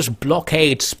trying to just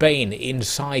blockade Spain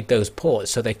inside those ports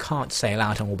so they can't sail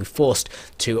out and will be forced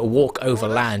to walk over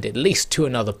land at least to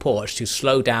another port to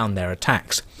slow down their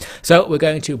attacks. So we're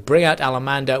going to bring out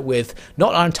Alamanda with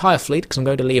not our entire fleet, because I'm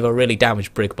going to leave a really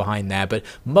damaged brig behind there, but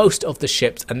most of the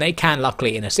ships, and they can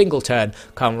luckily in a single turn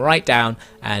come right down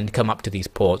and come up to these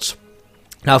ports.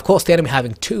 Now, of course, the enemy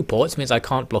having two ports means I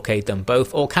can't blockade them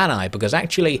both, or can I? Because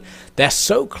actually, they're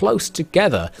so close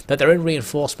together that they're in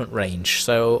reinforcement range.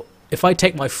 So if I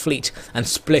take my fleet and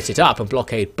split it up and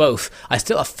blockade both, I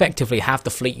still effectively have the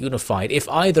fleet unified. If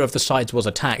either of the sides was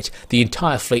attacked, the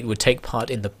entire fleet would take part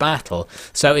in the battle.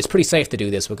 So it's pretty safe to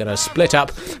do this. We're going to split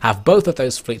up, have both of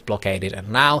those fleets blockaded, and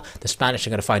now the Spanish are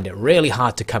going to find it really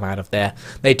hard to come out of there.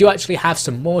 They do actually have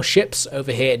some more ships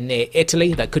over here near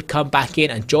Italy that could come back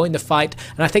in and join the fight,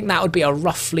 and I think that would be a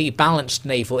roughly balanced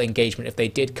naval engagement if they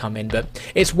did come in, but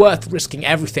it's worth risking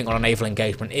everything on a naval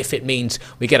engagement if it means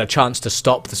we get a chance to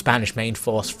stop the Spanish main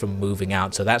force from moving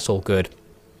out, so that's all good.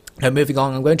 Now moving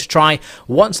on, I'm going to try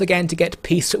once again to get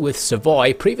peace with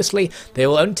Savoy. Previously, they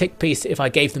will only take peace if I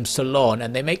gave them Ceylon,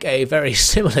 and they make a very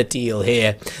similar deal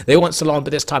here. They want Ceylon, but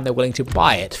this time they're willing to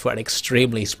buy it for an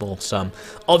extremely small sum.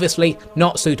 Obviously,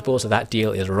 not suitable, so that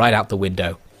deal is right out the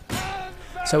window.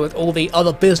 So with all the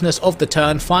other business of the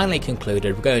turn finally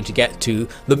concluded, we're going to get to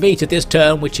the meat of this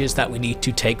turn, which is that we need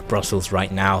to take Brussels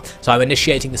right now. So I'm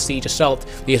initiating the siege assault.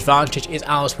 The advantage is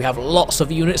ours. We have lots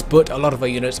of units, but a lot of our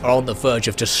units are on the verge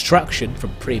of destruction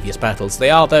from previous battles. They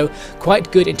are, though,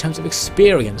 quite good in terms of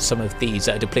experience, some of these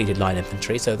depleted line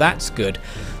infantry, so that's good.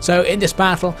 So in this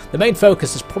battle, the main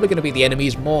focus is probably going to be the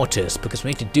enemy's mortars, because we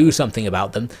need to do something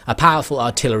about them. A powerful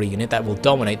artillery unit that will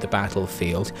dominate the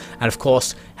battlefield, and of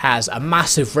course has a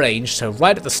massive range, so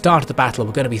right at the start of the battle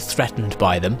we're going to be threatened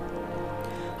by them.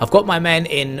 I've got my men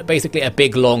in basically a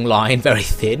big long line, very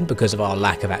thin because of our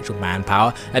lack of actual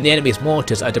manpower, and the enemy's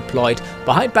mortars are deployed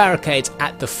behind barricades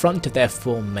at the front of their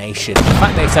formation. The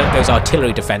fact they set up those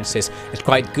artillery defences is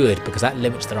quite good because that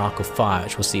limits their arc of fire,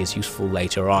 which we'll see is useful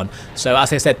later on. So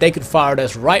as I said, they could fire at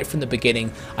us right from the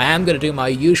beginning. I am going to do my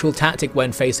usual tactic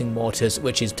when facing mortars,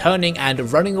 which is turning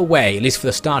and running away, at least for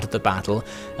the start of the battle.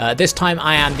 This time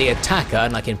I am the attacker,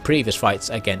 unlike in previous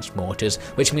fights against mortars,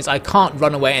 which means I can't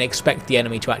run away and expect the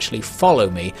enemy to actually follow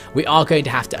me. We are going to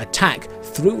have to attack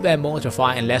through their mortar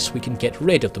fire unless we can get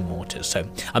rid of the mortars. So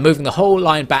I'm moving the whole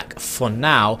line back for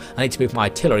now. I need to move my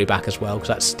artillery back as well because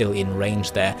that's still in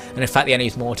range there. And in fact the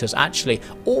enemy's mortars actually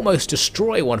almost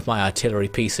destroy one of my artillery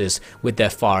pieces with their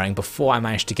firing before I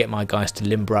manage to get my guys to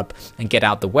limber up and get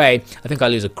out the way. I think I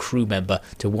lose a crew member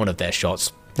to one of their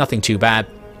shots. Nothing too bad.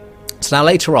 So now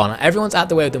later on, everyone's out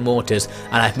the way of the mortars,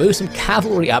 and I've moved some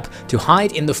cavalry up to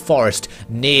hide in the forest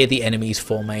near the enemy's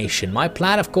formation. My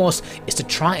plan, of course, is to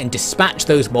try and dispatch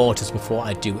those mortars before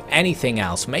I do anything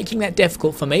else. Making that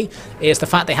difficult for me is the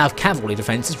fact they have cavalry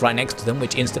defences right next to them,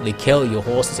 which instantly kill your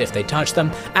horses if they touch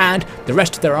them, and the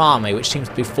rest of their army, which seems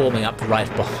to be forming up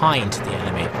right behind the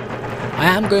enemy. I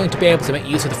am going to be able to make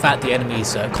use of the fact the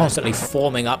enemies are constantly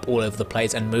forming up all over the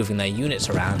place and moving their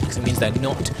units around, because it means they're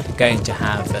not going to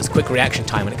have as quick reaction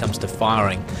time when it comes to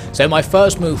firing. So my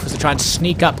first move was to try and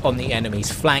sneak up on the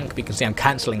enemy's flank. You can see I'm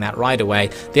cancelling that right away.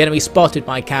 The enemy spotted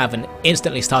my cav and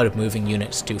instantly started moving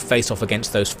units to face off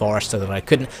against those forests so that I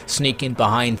couldn't sneak in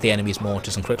behind the enemy's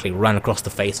mortars and quickly run across the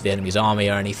face of the enemy's army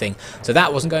or anything. So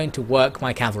that wasn't going to work.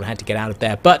 My cavalry had to get out of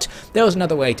there. But there was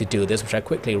another way to do this, which I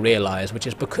quickly realised, which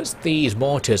is because these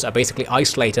mortars are basically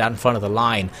isolated out in front of the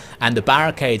line and the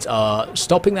barricades are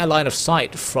stopping their line of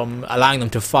sight from allowing them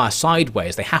to fire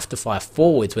sideways. They have to fire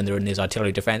forwards when they're in these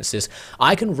artillery defences.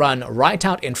 I can run right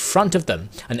out in front of them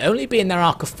and only be in their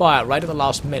arc of fire right at the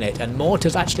last minute, and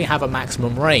mortars actually have a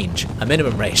minimum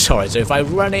range, sorry, so if I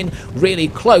run in really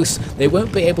close they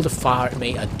won't be able to fire at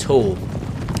me at all.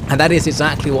 And that is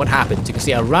exactly what happens. You can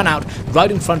see I run out right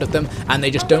in front of them and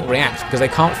they just don't react because they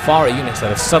can't fire units that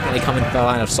have suddenly come into their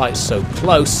line of sight so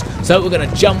close. So we're going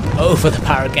to jump over the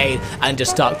barricade and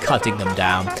just start cutting them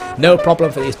down. No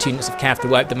problem for these units of cav to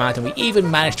wipe them out, and we even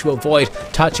managed to avoid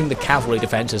touching the cavalry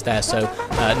defences there, so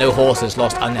no horses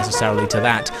lost unnecessarily to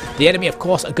that. The enemy of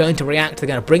course are going to react. They're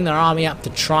going to bring their army up to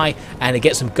try and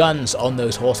get some guns on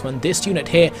those horsemen. This unit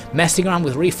here messing around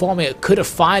with reforming, it could have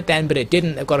fired then but it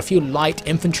didn't. They've got a few light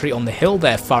infantry on the hill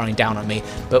there firing down at me,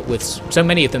 but with so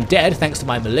many of them dead thanks to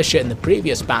my militia in the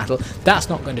previous battle, that's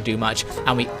not going to do much,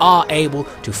 and we are able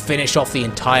to finish off the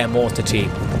entire mortar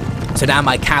team. So now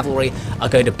my cavalry are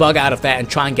going to bug out of there and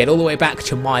try and get all the way back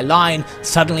to my line.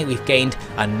 Suddenly we've gained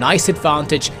a nice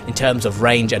advantage in terms of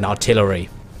range and artillery.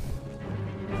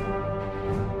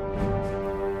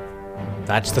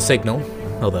 That's the signal,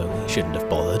 although he shouldn't have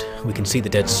bothered. We can see the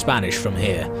dead Spanish from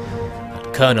here.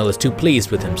 That colonel is too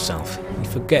pleased with himself. He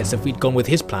forgets if we'd gone with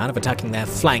his plan of attacking their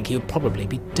flank, he would probably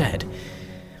be dead.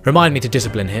 Remind me to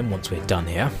discipline him once we're done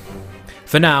here.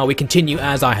 For now, we continue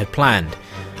as I had planned.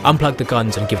 Unplug the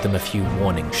guns and give them a few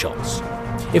warning shots.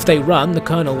 If they run, the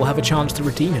colonel will have a chance to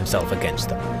redeem himself against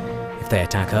them. If they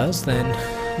attack us, then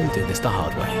we'll do this the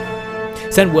hard way.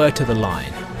 Send word to the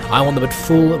line. I want them at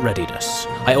full readiness.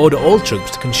 I order all troops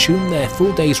to consume their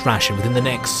full day's ration within the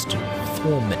next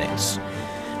 4 minutes.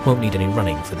 Won't need any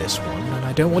running for this one, and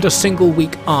I don't want a single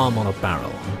weak arm on a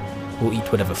barrel. We'll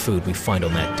eat whatever food we find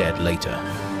on their dead later.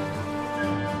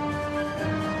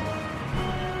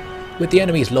 With the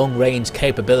enemy's long-range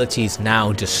capabilities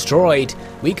now destroyed,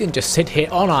 we can just sit here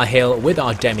on our hill with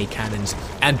our demi-cannons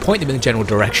and point them in the general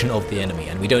direction of the enemy,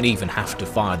 and we don't even have to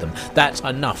fire them. That's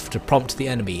enough to prompt the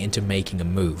enemy into making a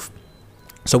move.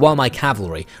 So while my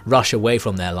cavalry rush away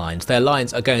from their lines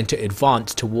are going to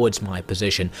advance towards my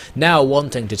position, now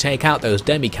wanting to take out those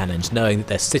demi-cannons, knowing that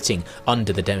they're sitting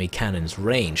under the demi-cannons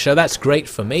range. So that's great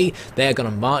for me. They're going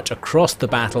to march across the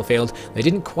battlefield. They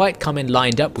didn't quite come in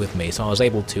lined up with me, so I was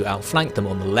able to outflank them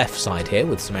on the left side here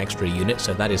with some extra units,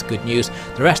 so that is good news.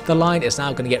 The rest of the line is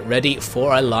now going to get ready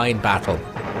for a line battle.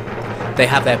 They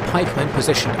have their pikemen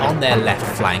positioned on their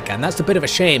left flank, and that's a bit of a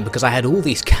shame because I had all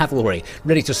these cavalry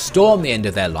ready to storm the end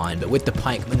of their line, but with the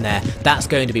pikemen there, that's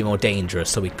going to be more dangerous,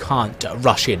 so we can't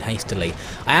rush in hastily.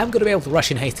 I am going to be able to rush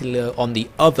in hastily on the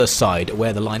other side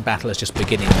where the line battle is just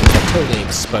beginning. They're totally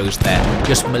exposed there,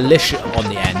 just militia on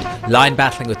the end, line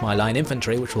battling with my line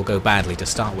infantry, which will go badly to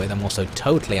start with. I'm also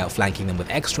totally outflanking them with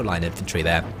extra line infantry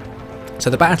there. So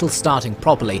the battle's starting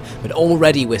properly, but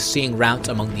already we're seeing rout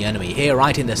among the enemy. Here,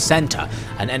 right in the centre,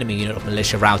 an enemy unit of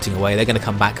militia routing away. They're going to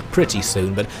come back pretty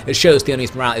soon, but it shows the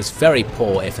enemy's morale is very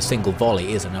poor if a single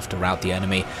volley is enough to rout the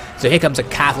enemy. So here comes a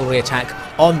cavalry attack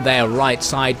on their right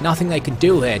side. Nothing they can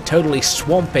do here, totally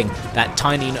swamping that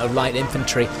tiny unit of light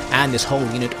infantry and this whole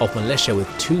unit of militia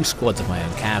with 2 squads of my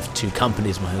own cav, 2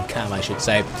 companies of my own cav, I should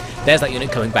say. There's that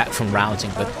unit coming back from routing,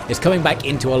 but it's coming back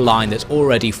into a line that's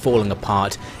already falling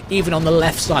apart. Even on the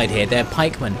left side here, their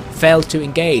pikemen failed to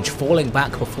engage, falling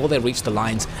back before they reached the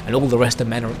lines, and all the rest of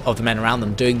the men around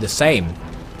them doing the same.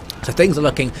 So things are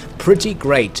looking pretty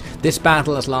great. This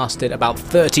battle has lasted about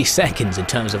 30 seconds in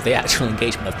terms of the actual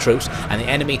engagement of troops, and the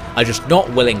enemy are just not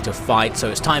willing to fight, so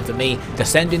it's time for me to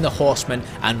send in the horsemen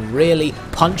and really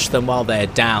punch them while they're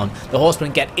down. The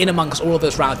horsemen get in amongst all of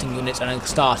those routing units and are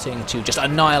starting to just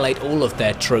annihilate all of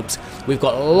their troops. We've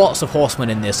got lots of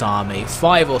horsemen in this army,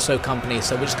 5 or so companies,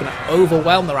 so we're just going to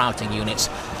overwhelm the routing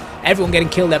units. Everyone getting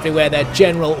killed everywhere. Their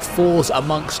general falls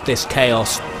amongst this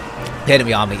chaos. The The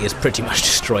enemy army is pretty much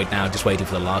destroyed now, just waiting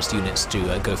for the last units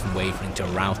to go from wavering to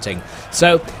routing.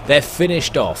 So they're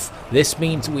finished off. This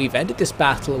means we've ended this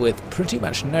battle with pretty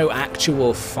much no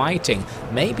actual fighting.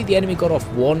 Maybe the enemy got off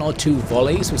 1 or 2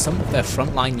 volleys with some of their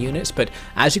frontline units, but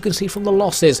as you can see from the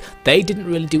losses, they didn't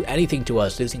really do anything to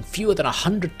us, losing fewer than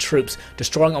 100 troops,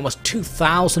 destroying almost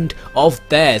 2,000 of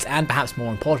theirs, and perhaps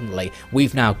more importantly,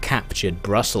 we've now captured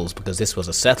Brussels, because this was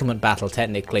a settlement battle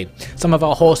technically. Some of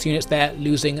our horse units there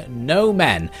losing no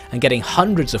men and getting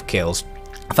hundreds of kills.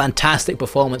 A fantastic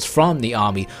performance from the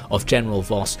army of General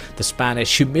Voss. The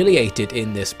Spanish humiliated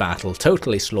in this battle,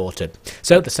 totally slaughtered.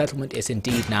 So the settlement is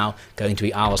indeed now going to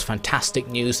be ours. Fantastic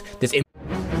news. This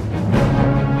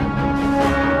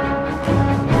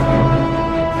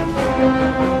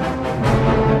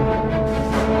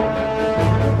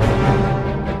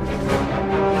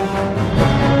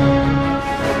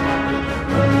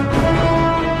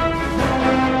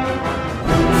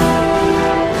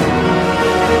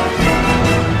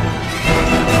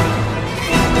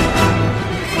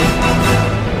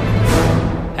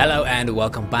and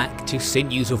welcome back to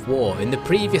Sinews of War. In the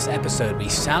previous episode we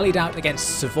sallied out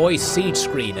against Savoy's siege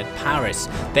screen at Paris.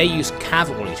 They used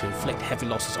cavalry to inflict heavy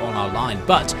losses on our line,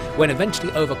 but when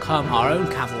eventually overcome, our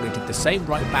own cavalry did the same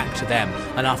right back to them,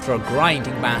 and after a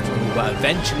grinding battle we were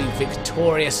eventually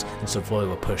victorious and Savoy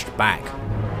were pushed back.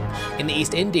 In the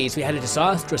East Indies we had a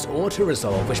disastrous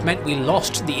auto-resolve, which meant we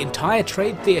lost the entire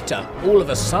trade theatre all of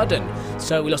a sudden.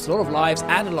 So we lost a lot of lives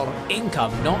and a lot of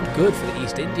income, not good for the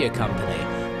East India Company.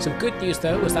 Some good news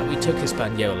though was that we took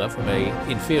Hispaniola from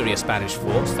an inferior Spanish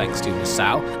force thanks to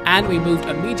Nassau, and we moved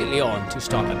immediately on to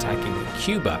start attacking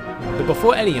Cuba. But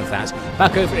before any of that,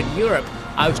 back over in Europe,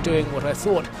 I was doing what I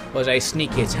thought was a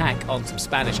sneaky attack on some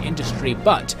Spanish industry,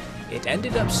 but it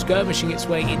ended up skirmishing its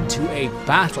way into a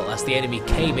battle as the enemy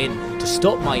came in to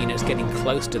stop my units getting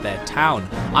close to their town.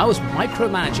 I was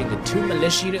micromanaging the 2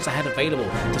 militia units I had available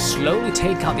to slowly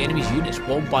take out the enemy's units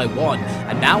one by one,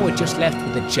 and now we're just left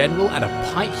with a general and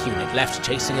a pike unit left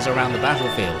chasing us around the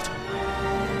battlefield.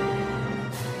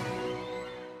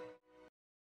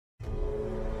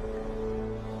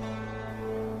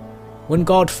 When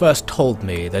God first told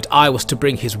me that I was to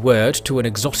bring his word to an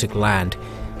exotic land,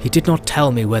 he did not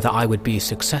tell me whether I would be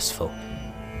successful.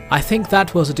 I think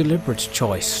that was a deliberate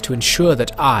choice to ensure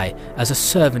that I, as a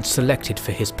servant selected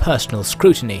for his personal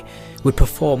scrutiny, would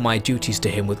perform my duties to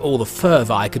him with all the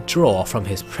fervour I could draw from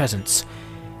his presence.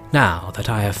 Now that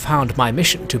I have found my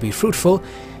mission to be fruitful,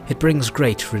 it brings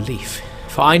great relief,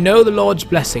 for I know the Lord's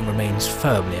blessing remains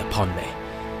firmly upon me.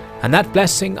 And that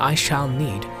blessing I shall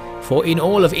need, for in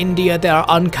all of India there are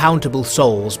uncountable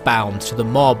souls bound to the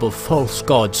mob of false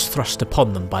gods thrust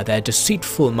upon them by their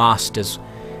deceitful masters.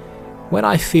 When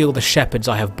I feel the shepherds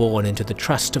I have borne into the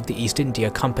trust of the East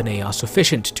India Company are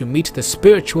sufficient to meet the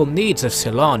spiritual needs of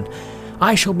Ceylon,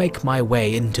 I shall make my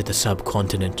way into the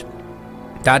subcontinent.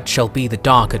 That shall be the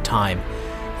darker time,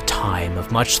 the time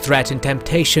of much threat and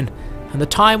temptation, and the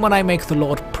time when I make the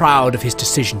Lord proud of his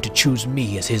decision to choose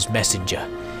me as his messenger.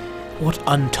 What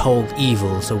untold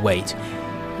evils await?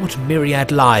 What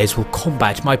myriad lies will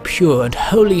combat my pure and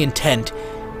holy intent?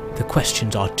 The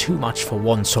questions are too much for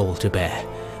one soul to bear,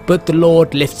 but the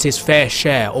Lord lifts his fair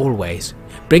share always,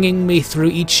 bringing me through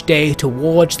each day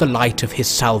towards the light of his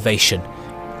salvation.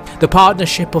 The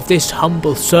partnership of this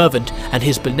humble servant and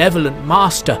his benevolent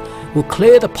master will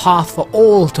clear the path for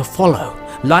all to follow,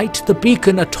 light the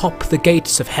beacon atop the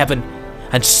gates of heaven,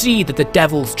 and see that the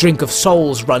devil's drink of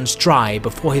souls runs dry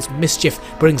before his mischief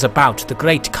brings about the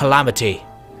great calamity.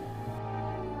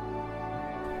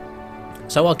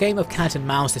 So our game of cat and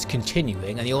mouse is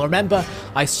continuing, and you'll remember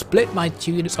I split my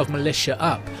 2 units of militia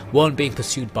up, one being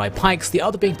pursued by pikes, the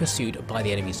other being pursued by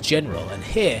the enemy's general, and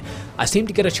here I seem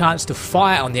to get a chance to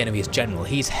fire on the enemy's general.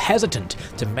 He's hesitant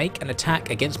to make an attack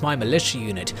against my militia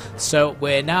unit, so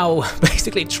we're now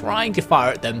basically trying to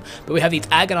fire at them, but we have these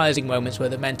agonizing moments where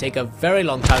the men take a very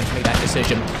long time to make that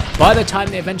decision. By the time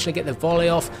they eventually get the volley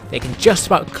off, they can just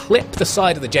about clip the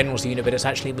side of the general's unit, but it's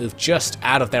actually moved just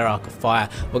out of their arc of fire.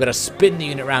 We're going to spin the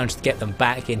unit around to get them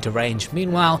back into range.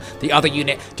 Meanwhile, the other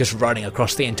unit just running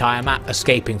across the entire map,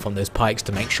 escaping from those pikes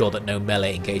to make sure that no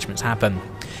melee engagements happen.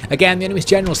 Again, the enemy's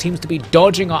general seems to be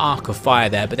dodging our arc of fire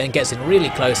there, but then gets in really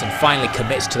close and finally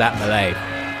commits to that melee.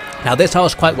 Now this I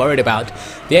was quite worried about.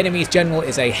 The enemy's general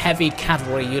is a heavy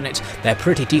cavalry unit. They're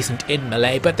pretty decent in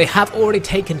melee, but they have already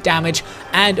taken damage,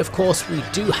 and of course we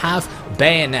do have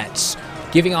bayonets.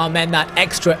 giving our men that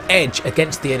extra edge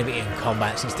against the enemy in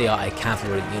combat since they are a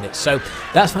cavalry unit. So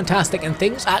that's fantastic, and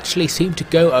things actually seem to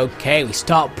go okay. We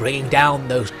start bringing down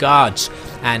those guards,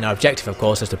 and our objective of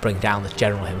course is to bring down the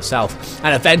general himself,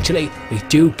 and eventually we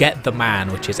do get the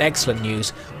man, which is excellent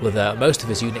news, with most of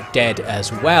his unit dead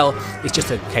as well. It's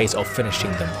just a case of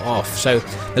finishing them off. So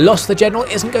the loss of the general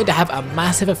isn't going to have a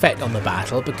massive effect on the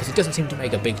battle because it doesn't seem to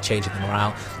make a big change in the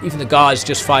morale. Even the guards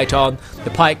just fight on. The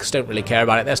pikes don't really care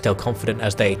about it. They're still confident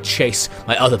as they chase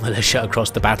my other militia across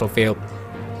the battlefield.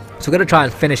 So we're going to try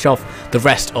and finish off the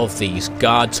rest of these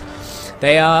guards.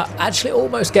 They actually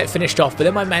almost get finished off, but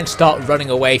then my men start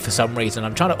running away for some reason.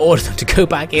 I'm trying to order them to go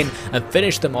back in and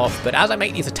finish them off, but as I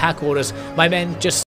make these attack orders, my men just